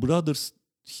 And the brothers,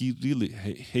 he really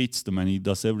hates them and he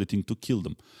does everything to kill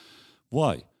them.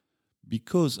 Why?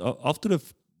 Because after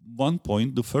one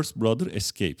point, the first brother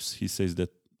escapes. He says that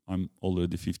I'm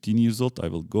already 15 years old, I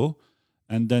will go.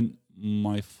 And then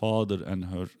my father and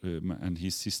her and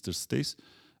his sister stays.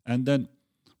 And then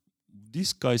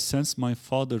this guy sends my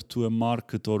father to a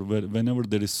market or whenever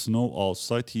there is snow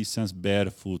outside, he sends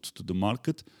barefoot to the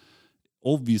market.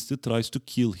 Obviously tries to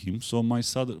kill him. So my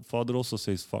father also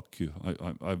says, fuck you,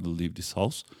 I will leave this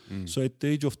house. So at the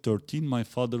age of 13, my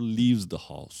father leaves the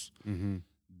house.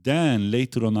 Then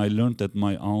later on, I learned that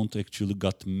my aunt actually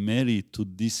got married to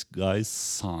this guy's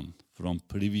son from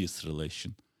previous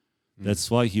relation.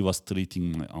 That's why he was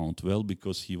treating my aunt well,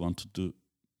 because he wanted to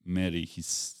marry his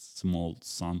small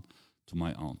son to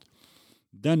my aunt.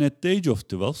 Then at the age of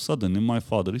 12, suddenly my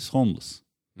father is homeless.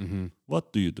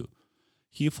 What do?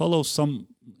 He follows some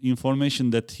information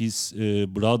that his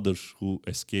brother who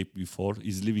escaped before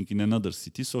is living in another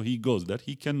city. So he goes there.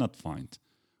 He cannot find.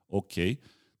 Okay.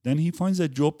 Then he finds a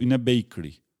job in a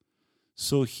bakery.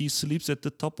 So he sleeps at the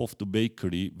top of the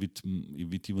bakery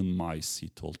with even mice, he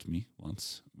told me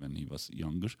once when he was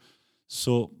younger.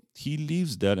 So he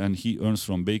lives there and he earns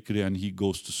from bakery and he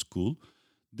goes to school.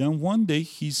 Then one day,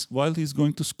 while he's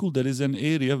going to school, there is an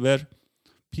area where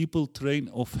people train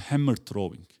of hammer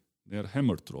throwing. They are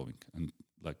hammer throwing and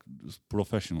like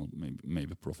professional,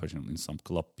 maybe professional in some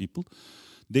club people.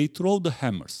 They throw the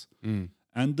hammers.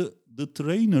 And the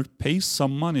trainer pays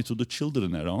some money to the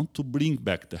children around to bring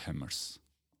back the hammers.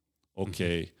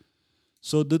 Okay.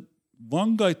 So the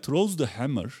one guy throws the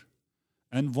hammer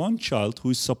and one child who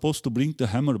is supposed to bring the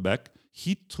hammer back,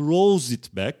 he throws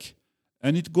it back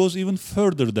and it goes even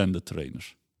further than the trainer.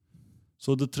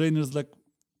 So the trainer is like,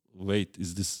 wait,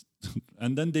 is this...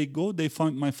 And then they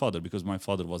find my father because my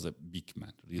father was a big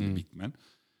man, really big man.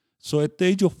 So at the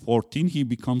age of 14, he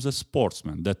becomes a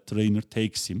sportsman. That trainer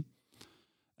takes him.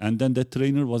 And then the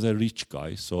trainer was a rich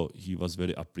guy, so he was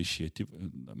very appreciative.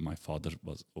 My father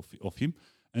was of him.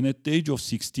 And at the age of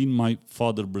 16, my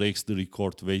father breaks the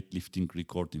weightlifting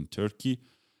record in Turkey.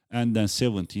 And then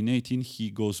 17, 18,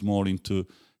 he goes more into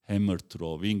hammer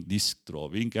throwing, disc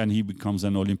throwing, and he becomes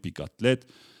an Olympic athlete.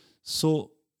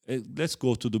 So let's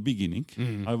go to the beginning.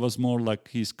 I was more like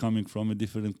he's coming from a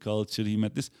different culture. He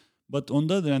met this. But on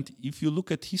the other hand, if you look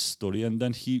at his story, and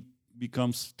then he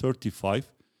becomes 35,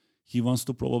 he wants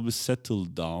to probably settle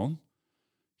down.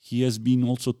 He has been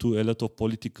also to a lot of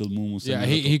political movements. Yeah,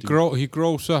 he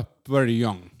grows up very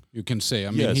young, you can say.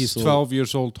 I mean, he's 12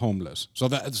 years old, homeless. So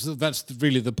that's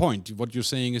really the point. What you're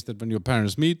saying is that when your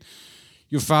parents meet,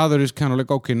 your father is kind of like,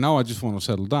 okay, now I just want to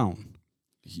settle down.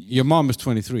 Your mom is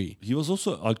 23. He was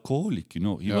also alcoholic,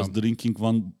 He was drinking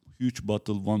 1 huge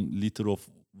bottle, 1 liter of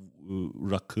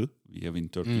rakı we have in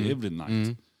Turkey every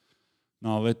night.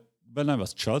 Now, when I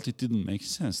was a child, it didn't make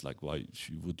sense. Like, why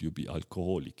would you be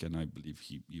alcoholic? And I believe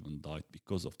he even died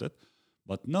because of that.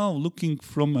 But now, looking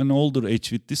from an older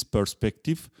age with this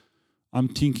perspective, I'm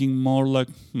thinking more like,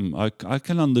 I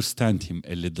can understand him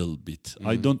a little bit.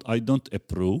 I don't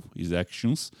approve his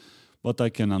actions, but I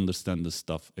can understand the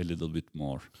stuff a little bit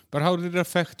more. But how did it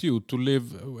affect you to live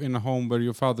in a home where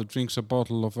your father drinks a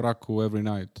bottle of raku every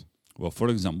night? Well, for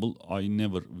example,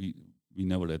 we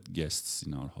never had guests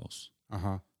in our house.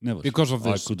 Never. Because of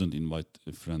this? I couldn't invite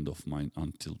a friend of mine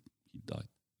until he died.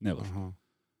 Never.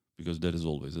 Because there is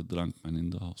always a drunk man in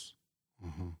the house.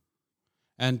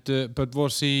 And but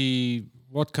was he...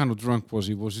 What kind of drunk was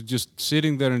he? Was he just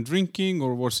sitting there and drinking,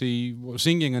 or was he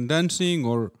singing and dancing,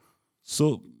 or...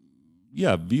 So,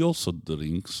 yeah, we also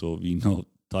drink, so we know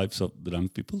types of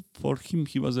drunk people. For him,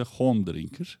 he was a home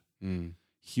drinker.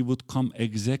 He would come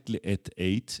exactly at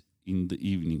 8 in the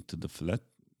evening to the flat,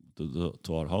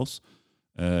 to our house.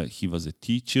 He was a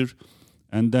teacher.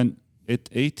 And then at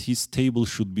 8 his table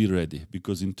should be ready,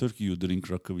 because in Turkey you drink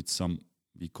rakı with some,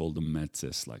 we call them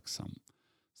metzes, like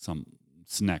some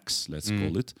snacks, let's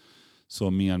call it.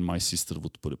 So me and my sister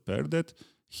would prepare that.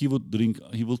 He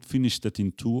would finish that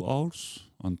in 2 hours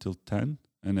until 10,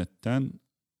 and at 10,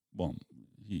 boom,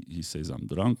 he says I'm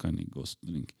drunk and he goes to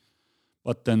drink.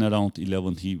 But then around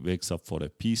 11 he wakes up for a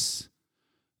piece,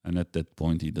 and at that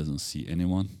point he doesn't see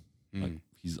anyone. Like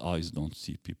his eyes don't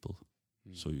see people.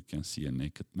 So you can see a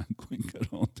naked man going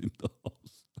around in the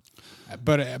house.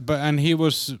 But he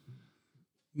was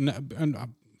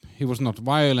he was not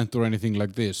violent or anything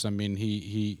like this. I mean,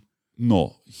 he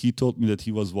No, he told me that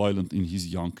he was violent in his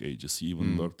young ages. He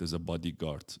even worked as a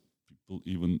bodyguard. People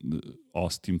even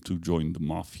asked him to join the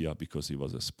mafia because he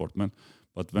was a sportman.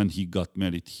 But when he got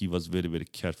married, he was very, very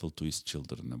careful to his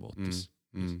children about this.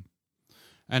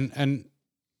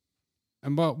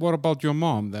 And what about your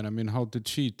mom then? I mean, how did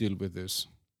she deal with this?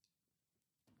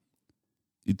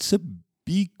 It's a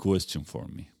big question for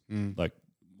me. Like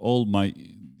all my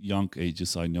young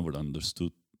ages, I never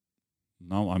understood.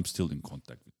 Now I'm still in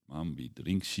contact with mom. We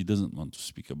drink. She doesn't want to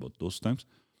speak about those times.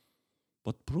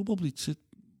 But probably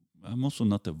I'm also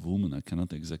not a woman. I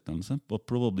cannot exactly understand. But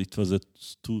probably it was a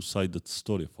two-sided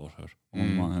story for her.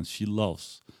 On one hand, she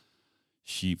loves.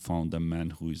 She found a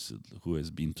man who has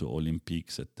been to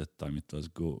Olympics. At that time, it was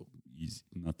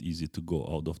not easy to go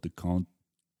out of the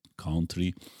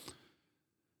country.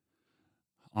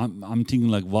 I'm thinking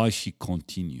like why she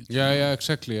continued. Yeah,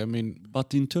 exactly. I mean,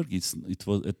 but in Turkey, it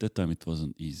was at that time it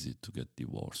wasn't easy to get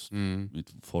divorced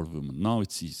for women. Now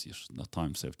it's easier. The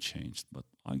times have changed, but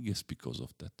I guess because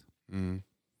of that.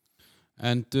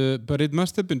 And but it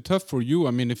must have been tough for you.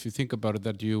 I mean, if you think about it,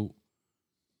 that you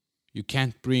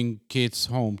can't bring kids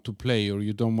home to play, or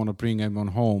you don't want to bring anyone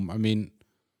home. I mean,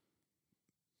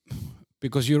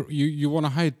 because you want to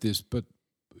hide this, but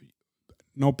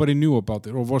nobody knew about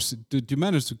it, or did you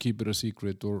manage to keep it a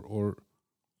secret, or?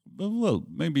 Well,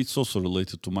 maybe it's also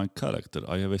related to my character.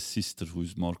 I have a sister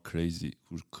who's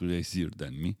who's crazier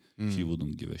than me. She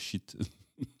wouldn't give a shit.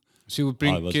 She would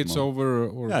bring kids over,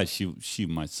 or yeah, she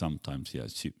might sometimes. Yeah,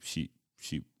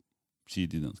 she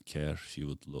didn't care.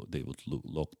 They would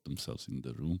lock themselves in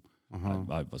the room.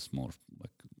 I was more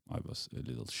like I was a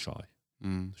little shy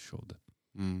to show that.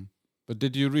 But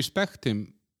did you respect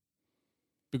him?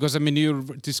 Because I mean, you're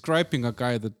describing a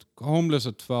guy that homeless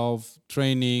at 12,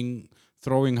 training,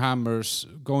 throwing hammers,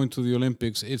 going to the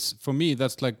Olympics. It's for me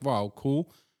that's like wow,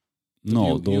 cool. But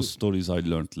no, those stories I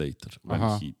learned later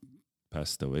when he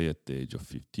passed away at the age of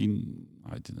 15.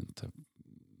 I didn't have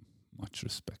much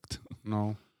respect.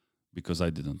 No. Because I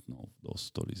didn't know those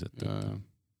stories at that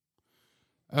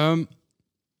time.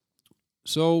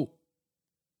 So,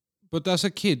 but as a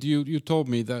kid, you told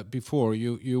me that before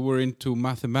you were into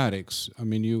mathematics. I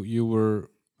mean, you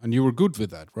were good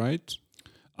with that, right?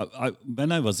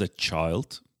 When I was a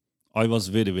child, I was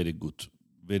very, very good,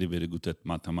 very, very good at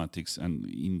mathematics. And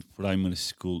in primary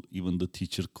school, even the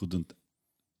teacher couldn't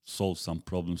solve some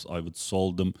problems. I would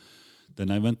solve them. Then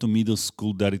I went to middle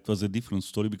school. There it was a different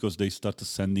story because they started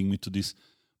sending me to this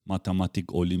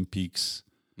mathematic Olympics,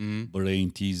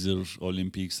 brain teaser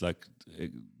Olympics, like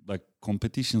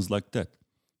competitions like that.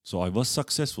 So I was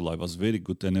successful. I was very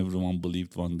good, and everyone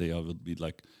believed one day I would be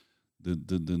like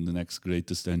the next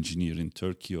greatest engineer in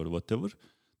Turkey or whatever.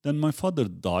 Then my father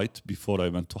died before I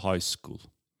went to high school.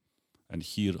 And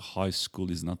here high school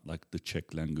is not like the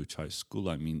Czech language high school.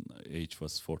 I mean, age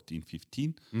was 14,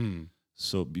 15.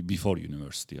 So before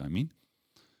university, I mean.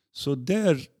 So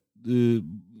there,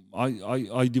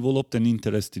 I developed an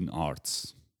interest in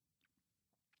arts.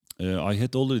 I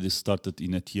had already started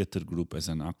in a theater group as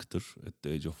an actor at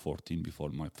the age of 14 before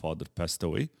my father passed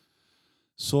away.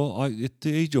 So at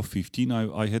the age of 15,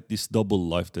 I had this double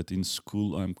life that in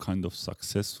school I'm kind of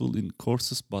successful in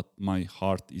courses, but my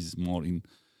heart is more in,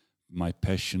 my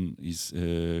passion is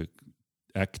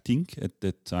acting at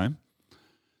that time.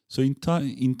 So in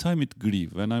time it grew.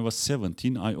 When I was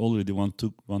 17, I already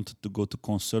wanted to go to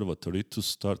conservatory to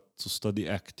start to study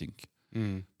acting.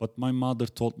 But my mother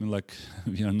told me, like,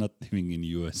 we are not living in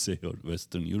USA or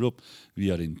Western Europe.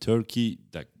 We are in Turkey.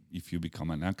 That if you become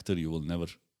an actor, you will never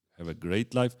have a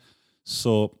great life.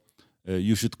 So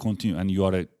you should continue, and you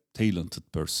are a talented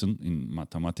person in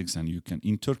mathematics, and you can.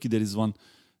 In Turkey, there is one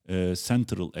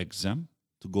central exam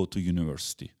to go to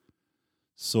university.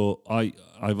 So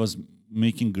I was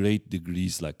making great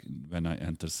degrees, like when I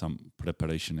entered some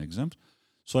preparation exams.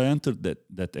 So I entered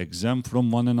that exam from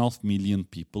 1.5 million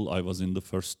people. I was in the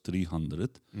first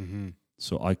 300.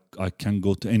 So I can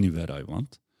go to anywhere I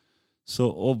want.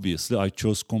 So obviously I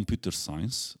chose computer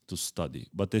science to study.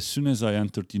 But as soon as I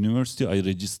entered university, I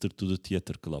registered to the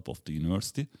theater club of the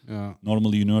university. Yeah.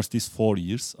 Normally university is 4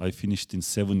 years. I finished in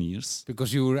 7 years.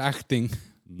 Because you were acting.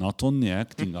 Not only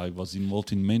acting, I was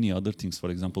involved in many other things. For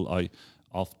example,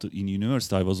 after in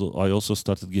university, I also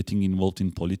started getting involved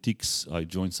in politics. I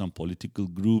joined some political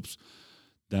groups.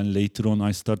 Then later on,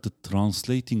 I started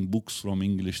translating books from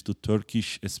English to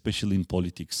Turkish, especially in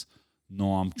politics.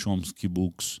 Noam Chomsky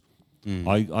books.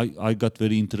 I got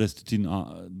very interested in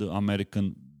the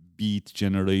American Beat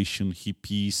generation,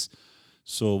 hippies.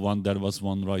 So there was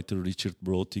one writer, Richard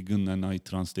Brautigan, and I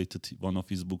translated one of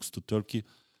his books to Turkey.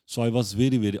 So I was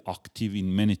very, very active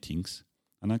in many things.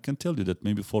 And I can tell you that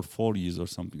maybe for 4 years or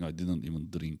something, I didn't even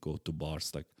drink, go to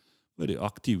bars, like very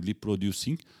actively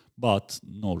producing, but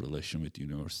no relation with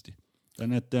university.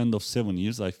 And at the end of 7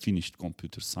 years, I finished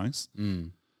computer science.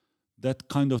 That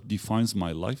kind of defines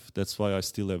my life. That's why I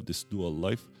still have this dual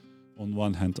life. On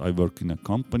one hand, I work in a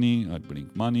company, I bring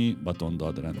money, but on the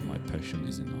other hand, my passion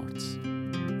is in arts.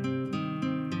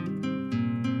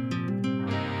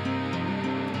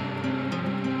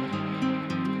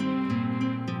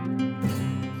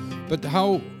 But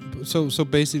how? So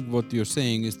basically, what you're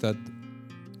saying is that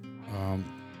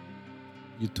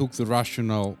you took the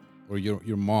rationale, or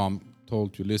your mom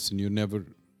told you, listen,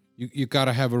 you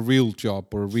gotta have a real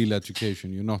job or a real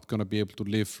education. You're not gonna be able to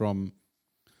live from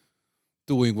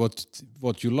doing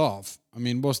what you love. I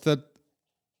mean, was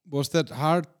that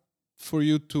hard for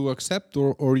you to accept,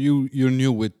 or you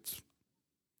knew it?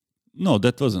 No,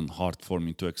 that wasn't hard for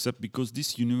me to accept, because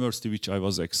this university which I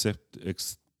was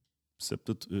accepted,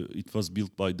 it was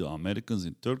built by the Americans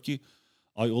in Turkey.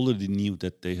 I already knew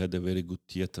that they had a very good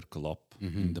theater club,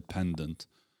 independent.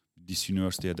 This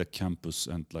university had a campus,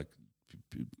 and like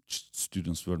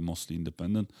students were mostly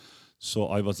independent. So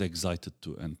I was excited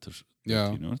to enter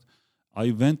that university.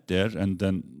 I went there, and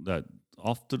then that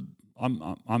after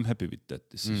I'm happy with that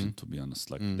decision, to be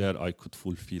honest. Like there I could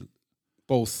fulfill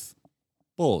Both.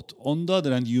 On the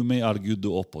other hand, you may argue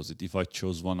the opposite. If I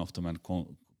chose one of them and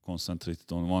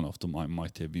concentrated on one of them, I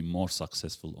might have been more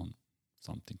successful on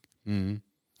something.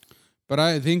 But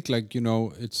I think, like,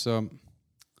 it's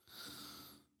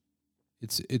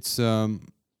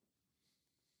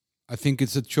I think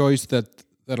it's a choice that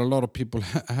a lot of people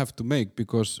have to make,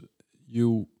 because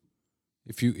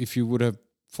if you would have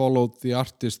followed the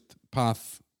artist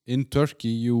path in Turkey,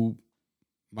 you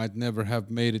might never have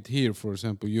made it here. For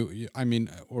example,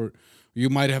 or you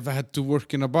might have had to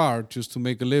work in a bar just to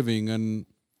make a living. And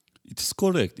it's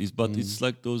correct. But it's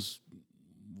like those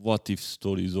what if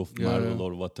stories of Marvel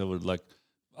or whatever. Like,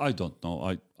 I don't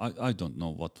know. I don't know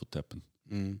what would happen.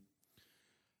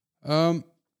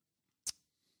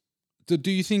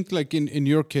 Do you think, like in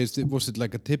your case, was it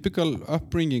like a typical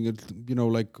upbringing?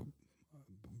 Like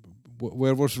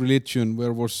where was religion?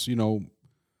 Where was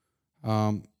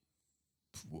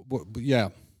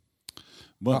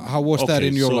But how was that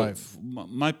in your life?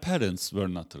 My parents were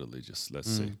not religious, let's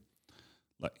say.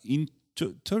 Like in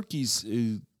Turkey is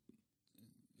a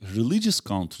religious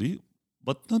country,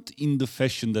 but not in the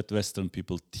fashion that Western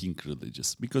people think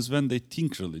religious. Because when they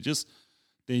think religious,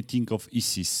 they think of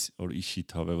ISIS or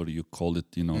ISHID, however you call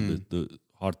it, the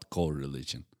hardcore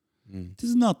religion. It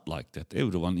is not like that.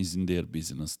 Everyone is in their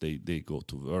business. They go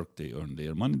to work, they earn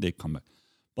their money, they come back.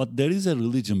 But there is a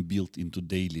religion built into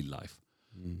daily life.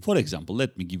 For example,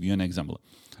 let me give you an example.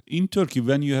 In Turkey,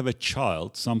 when you have a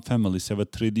child, some families have a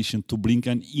tradition to bring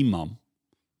an imam,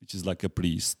 which is like a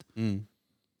priest. And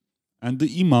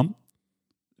the imam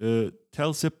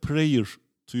tells a prayer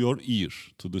to your ear,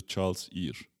 to the child's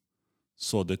ear,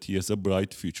 so that he has a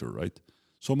bright future, right?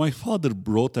 So my father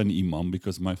brought an imam,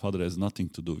 because my father has nothing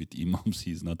to do with imams.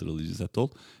 He's not religious at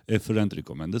all. A friend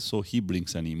recommended, so he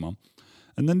brings an imam.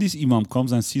 And then this imam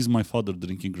comes and sees my father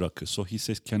drinking rakı. So he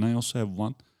says, can I also have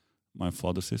one? My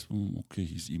father says, okay,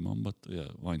 he's imam, but yeah,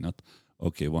 why not?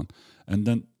 Okay, one. And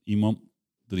then imam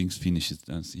drinks, finishes,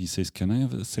 and he says, can I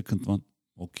have a second one?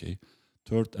 Okay.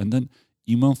 Third. And then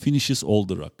imam finishes all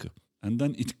the rakı. And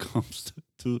then it comes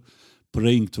to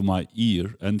praying to my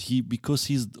ear, and because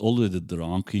he's already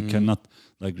drunk, he cannot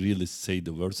like really say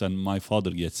the words, and my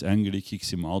father gets angry,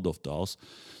 kicks him out of the house.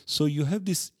 So you have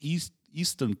this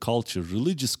Eastern culture,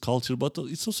 religious culture, but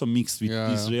it's also mixed with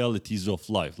these realities of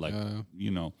life, like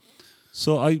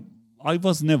So I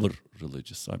was never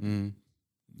religious.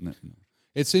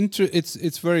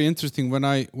 It's very interesting. When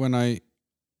I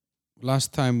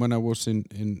last time when I was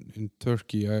in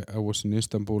Turkey, I was in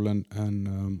Istanbul,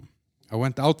 and I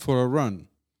went out for a run,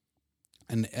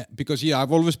 and because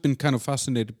I've always been kind of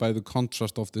fascinated by the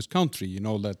contrast of this country.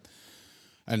 That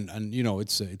and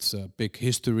it's a big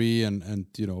history and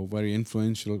very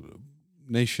influential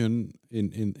nation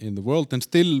in the world, and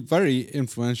still very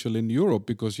influential in Europe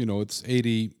because it's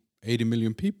 80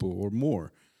 million people or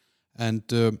more, and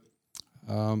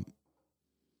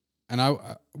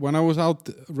when I was out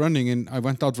running I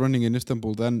went out running in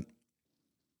Istanbul, then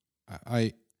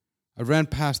I ran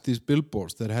past these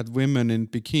billboards that had women in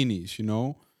bikinis,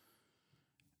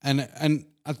 and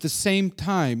at the same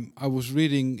time I was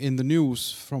reading in the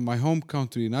news from my home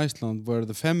country in Iceland where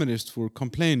the feminists were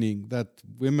complaining that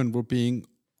women were being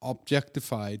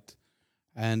objectified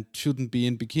and shouldn't be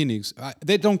in bikinis.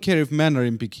 They don't care if men are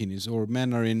in bikinis or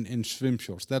men are in swim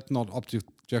shorts. That's not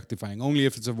objectifying, only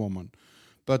if it's a woman.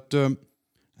 But and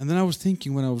then I was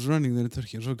thinking when I was running there in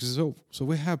Turkey, so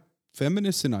we have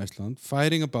feminists in Iceland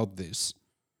fighting about this,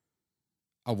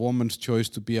 a woman's choice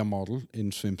to be a model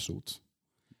in swimsuits.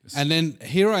 Yes. And then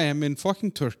here I am in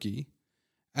fucking Turkey,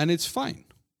 and it's fine.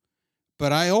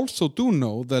 But I also do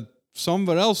know that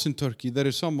somewhere else in Turkey there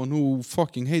is someone who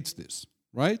fucking hates this,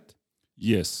 right?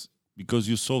 Yes, because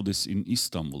you saw this in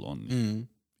Istanbul only.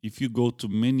 If you go to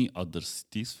many other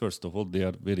cities, first of all, they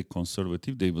are very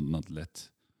conservative. They would not let.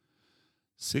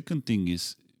 Second thing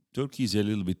is, Turkey is a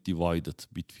little bit divided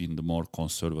between the more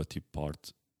conservative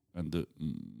part and the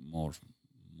more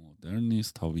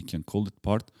modernist, how we can call it,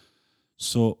 part.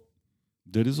 So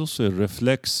there is also a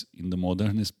reflex in the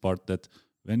modernist part that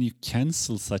when you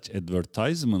cancel such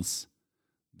advertisements,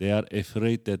 they are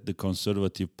afraid that the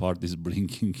conservative part is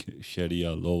bringing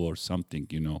Sharia law or something,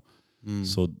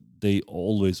 So they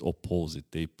always oppose it.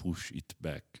 They push it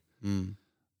back.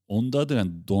 On the other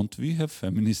hand, don't we have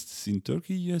feminists in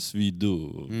Turkey? Yes, we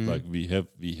do. Like we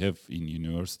have in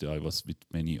university. I was with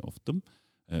many of them.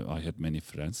 I had many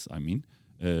friends.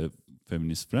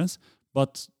 Feminist friends.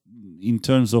 But in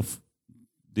terms of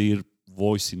their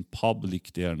voice in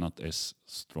public, they are not as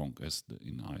strong as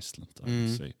in Iceland, I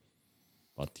would say.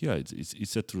 But yeah,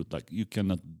 it's a truth. Like you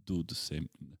cannot do the same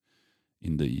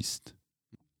in the East.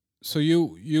 So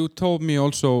you told me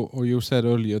also, or you said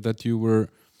earlier that you were,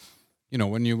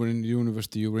 when you were in the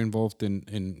university, you were involved in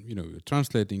you were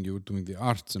translating, you were doing the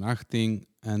arts and acting,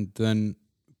 and then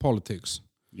politics.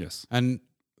 Yes. And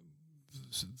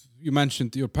you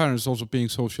mentioned your parents also being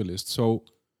socialists. So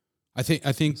I think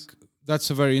yes.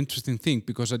 That's a very interesting thing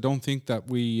because I don't think that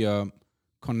we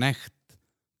connect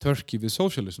Turkey with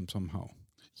socialism somehow.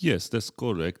 Yes, that's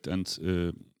correct. And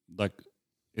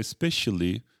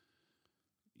especially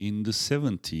in the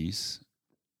 70s,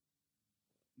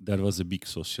 there was a big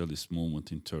socialist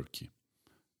movement in Turkey.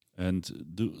 And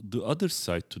the other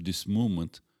side to this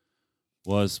movement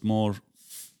was more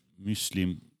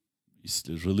Muslim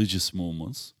religious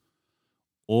movements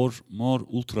or more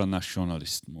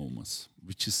ultra-nationalist movements,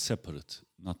 which is separate,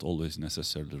 not always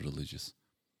necessarily religious.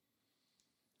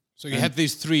 So you had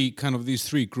these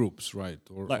three groups, right?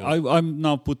 I'm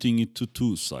now putting it to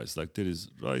two sides. Like there is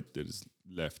right, there is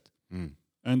left.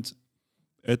 And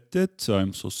at that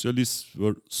time, socialists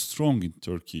were strong in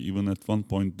Turkey. Even at one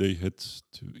point, they had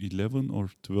 11 or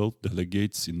 12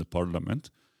 delegates in the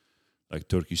parliament. Like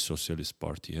Turkish Socialist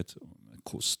Party had.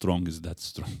 Strong is that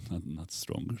strong, not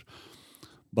stronger.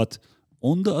 But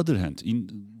on the other hand,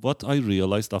 in what I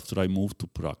realized after I moved to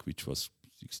Prague, which was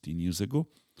 16 years ago,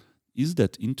 is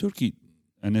that in Turkey,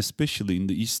 and especially in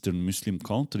the Eastern Muslim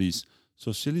countries,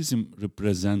 socialism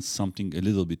represents something a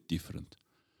little bit different.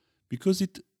 Because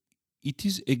it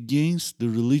is against the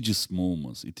religious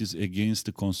movements, it is against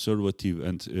the conservative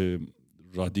and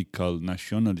radical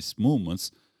nationalist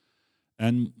movements,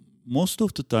 and most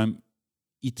of the time,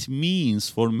 it means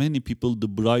for many people the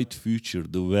bright future,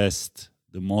 the West,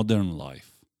 the modern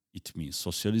life. It means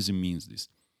socialism means this.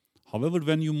 However,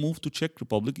 when you move to Czech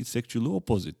Republic, it's actually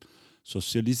opposite.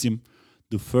 Socialism,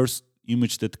 the first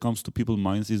image that comes to people's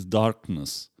minds is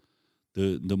darkness,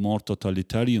 the more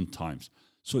totalitarian times.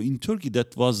 So in Turkey,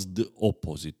 that was the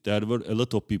opposite. There were a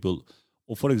lot of people,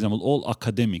 or for example, all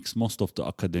academics, most of the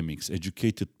academics,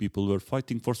 educated people were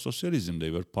fighting for socialism. They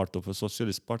were part of a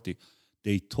socialist party.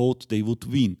 They thought they would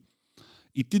win.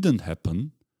 It didn't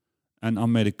happen, and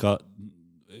America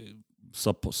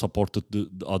supported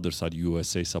the other side.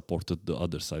 USA supported the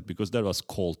other side because there was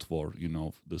Cold War.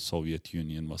 The Soviet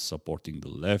Union was supporting the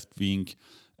left wing,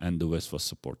 and the West was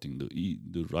supporting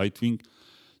the right wing.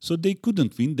 So they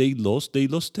couldn't win. They lost. They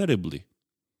lost terribly.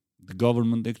 The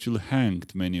government actually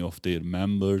hanged many of their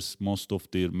members. Most of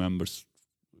their members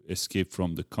escaped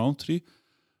from the country,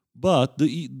 but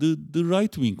the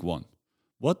right wing won.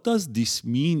 What does this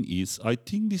mean is, I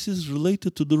think this is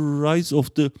related to the rise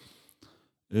of the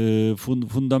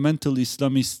fundamental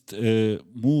Islamist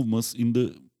movements in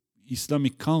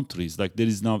Islamic countries, like there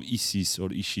is now ISIS or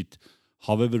ISHID,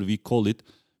 however we call it,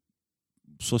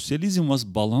 socialism was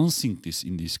balancing this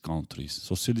in these countries.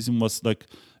 Socialism was like,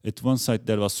 at one side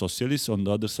there was socialists, on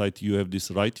the other side you have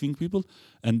these right-wing people,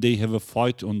 and they have a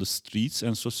fight on the streets,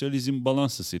 and socialism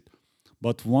balances it.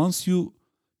 But once you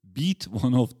beat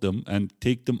one of them and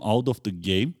take them out of the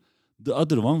game, the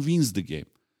other one wins the game.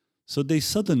 So they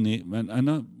suddenly,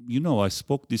 I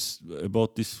spoke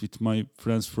about this with my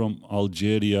friends from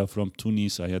Algeria, from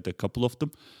Tunis. I had a couple of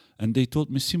them, and they told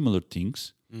me similar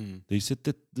things. They said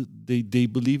that they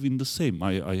believe in the same.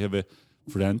 I have a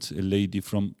friend, a lady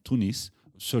from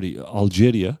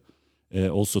Algeria.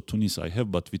 Also Tunis I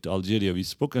have, but with Algeria we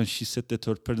spoke, and she said that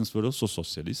her parents were also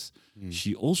socialists.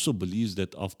 She also believes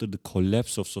that after the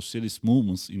collapse of socialist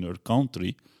movements in her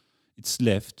country, it's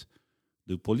left,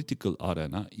 the political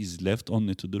arena is left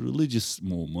only to the religious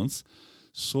movements.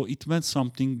 So it meant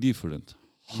something different.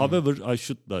 However, I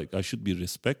should be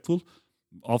respectful.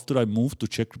 After I moved to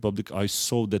Czech Republic, I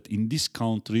saw that in this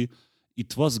country,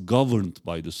 it was governed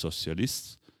by the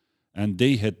socialists, and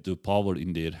they had the power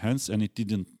in their hands, and it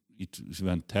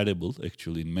went terrible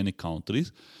actually in many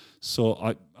countries. So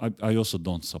I also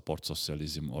don't support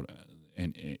socialism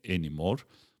anymore.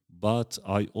 But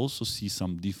I also see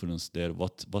some difference there,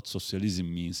 what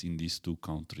socialism means in these two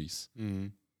countries.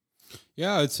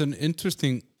 Yeah, it's an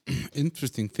interesting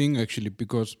thing actually,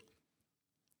 because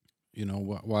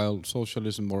while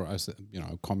socialism, or as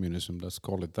communism, let's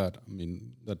call it that. I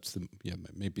mean, that's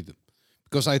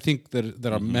because I think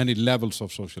there are many levels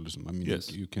of socialism. I mean,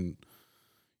 yes, you can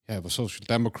have a social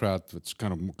democrat that's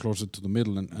kind of closer to the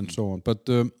middle and so on. But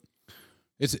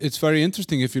it's very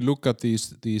interesting if you look at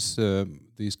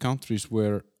these countries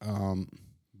where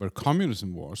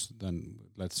communism was, then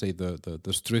let's say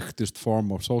the strictest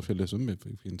form of socialism, if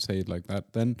you can say it like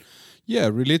that, then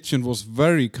religion was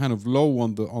very kind of low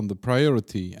on the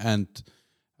priority, and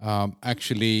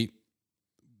actually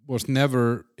was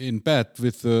never in bed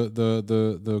with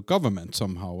the government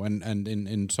somehow, and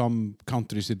in some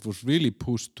countries it was really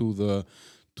pushed to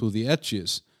the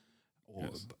edges.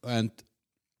 Yes. And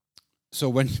so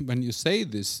when you say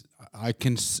this, I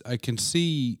can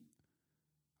see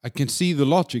the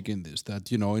logic in this,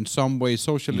 that in some way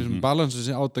socialism balances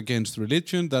out against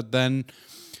religion, that then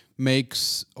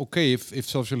makes, okay, if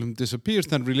socialism disappears,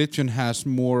 then religion has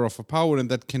more of a power, and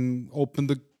that can open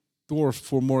the doors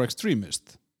for more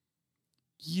extremists.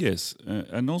 Yes,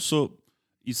 and also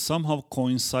it somehow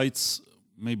coincides,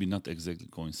 maybe not exactly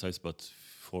coincides, but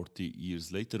 40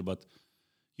 years later, but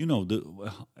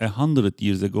 100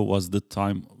 years ago was the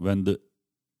time when the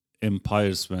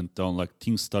empires went down, like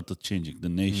things started changing, the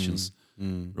nations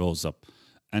rose up.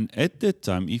 And at that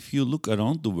time, if you look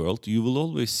around the world, you will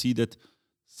always see that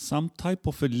some type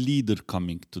of a leader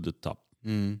coming to the top.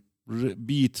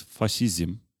 Be it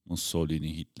fascism,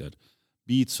 Mussolini, Hitler,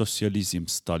 be it socialism,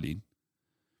 Stalin,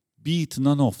 be it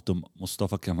none of them,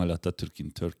 Mustafa Kemal Atatürk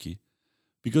in Turkey,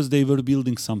 because they were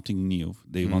building something new.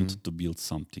 They wanted to build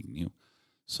something new.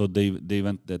 So they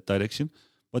went that direction.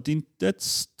 But in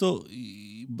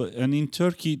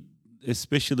Turkey,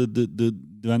 especially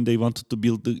when they wanted to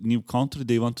build the new country,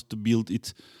 they wanted to build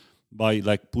it by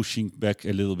like pushing back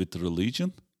a little bit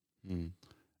religion.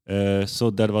 So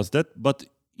there was that. But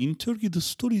in Turkey, the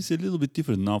story is a little bit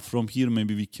different. Now from here,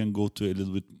 maybe we can go to a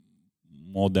little bit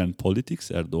modern politics,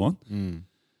 Erdogan.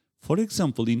 For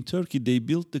example, in Turkey, they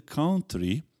built the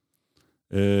country,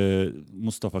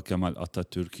 Mustafa Kemal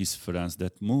Atatürk, his friends,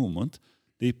 that movement,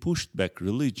 they pushed back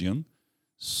religion.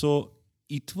 So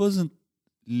it wasn't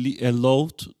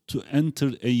allowed to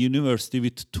enter a university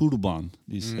with turban,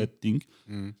 this head thing,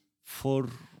 for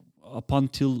up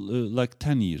until like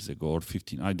 10 years ago or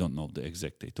 15. I don't know the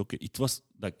exact date. Okay, it was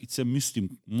like, it's a Muslim,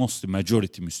 mostly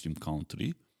majority Muslim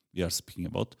country we are speaking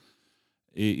about.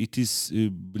 It is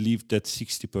believed that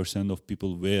 60% of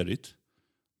people wear it,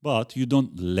 but you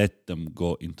don't let them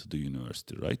go into the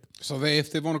university, right? So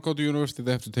if they want to go to university,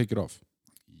 they have to take it off.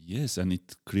 Yes, and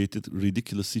it created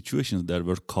ridiculous situations. There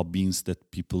were cabins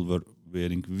that people were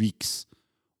wearing wigs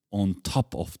on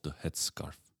top of the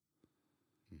headscarf.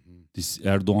 This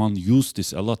Erdogan used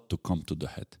this a lot to come to the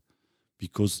head,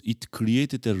 because it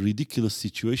created a ridiculous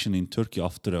situation in Turkey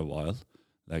after a while,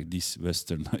 like this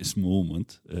westernized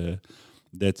movement,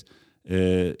 that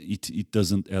it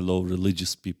doesn't allow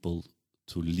religious people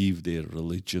to live their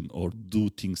religion or do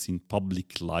things in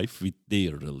public life with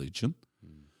their religion.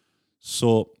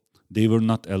 So they were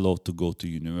not allowed to go to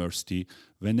university.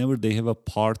 Whenever they have a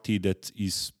party that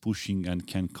is pushing and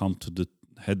can come to the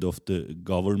head of the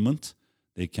government,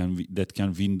 that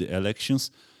can win the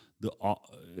elections,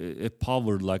 a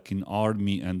power like in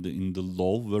army and in the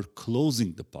law were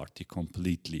closing the party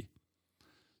completely.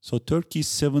 So Turkey's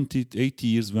 70, 80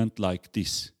 years went like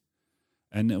this.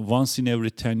 And once in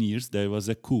every 10 years, there was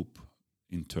a coup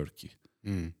in Turkey.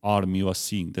 Army was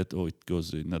seeing that, it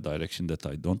goes in a direction that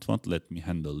I don't want, let me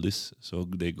handle this. So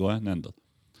they go and handle.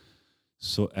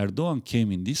 So Erdogan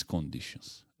came in these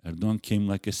conditions. Erdogan came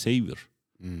like a savior.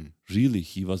 Really,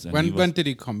 he was. And when did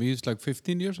he come? He's like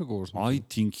 15 years ago or something? I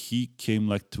think he came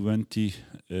like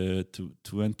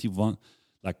 21.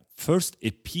 Like first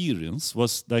appearance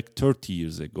was like 30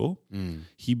 years ago.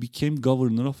 He became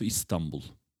governor of Istanbul.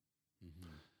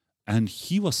 And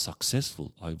he was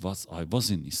successful. I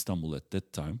was in Istanbul at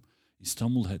that time.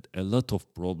 Istanbul had a lot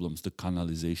of problems. The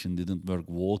canalization didn't work.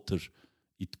 Water,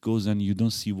 it goes and you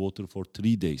don't see water for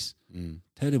 3 days.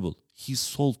 Terrible. He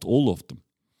solved all of them.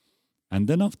 And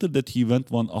then after that, he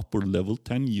went one upper level.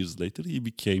 10 years later, he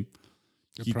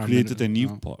created a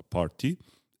new party.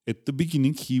 At the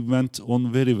beginning, he went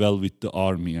on very well with the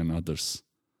army and others.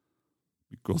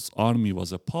 Because army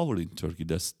was a power in Turkey.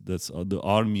 That's the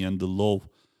army and the law,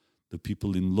 the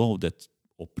people in law that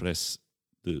oppress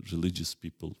the religious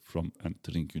people from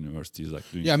entering universities. Like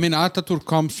I mean, Atatürk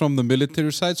comes from the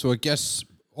military side, so I guess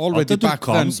already Atatürk back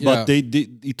comes, then. But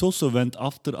it also went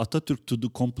after Atatürk to the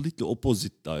completely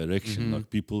opposite direction. Like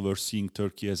people were seeing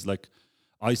Turkey as like,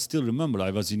 I still remember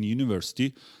I was in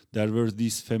university. There were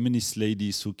these feminist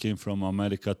ladies who came from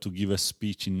America to give a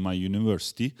speech in my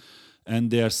university.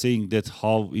 And they are saying that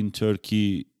how in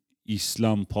Turkey,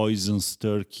 Islam poisons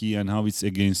Turkey and how it's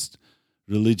against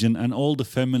religion. And all the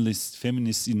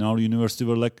feminists in our university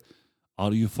were like,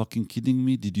 are you fucking kidding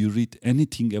me? Did you read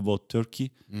anything about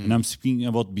Turkey? And I'm speaking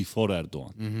about before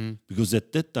Erdogan. Because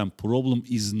at that time, problem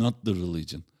is not the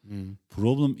religion.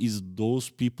 Problem is those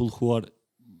people who are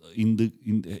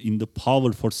in the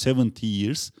power for 70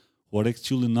 years, who are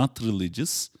actually not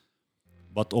religious,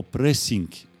 but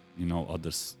oppressing,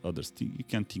 others. You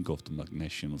can think of them like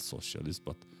national socialists,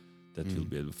 but that will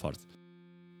be a far.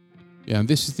 Yeah, and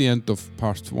this is the end of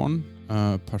part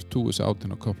 1. Part 2 is out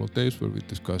in a couple of days where we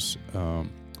discuss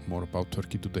more about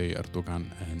Turkey today, Erdogan,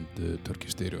 and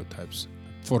Turkish stereotypes,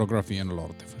 photography, and a lot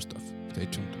of different stuff. Stay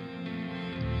tuned.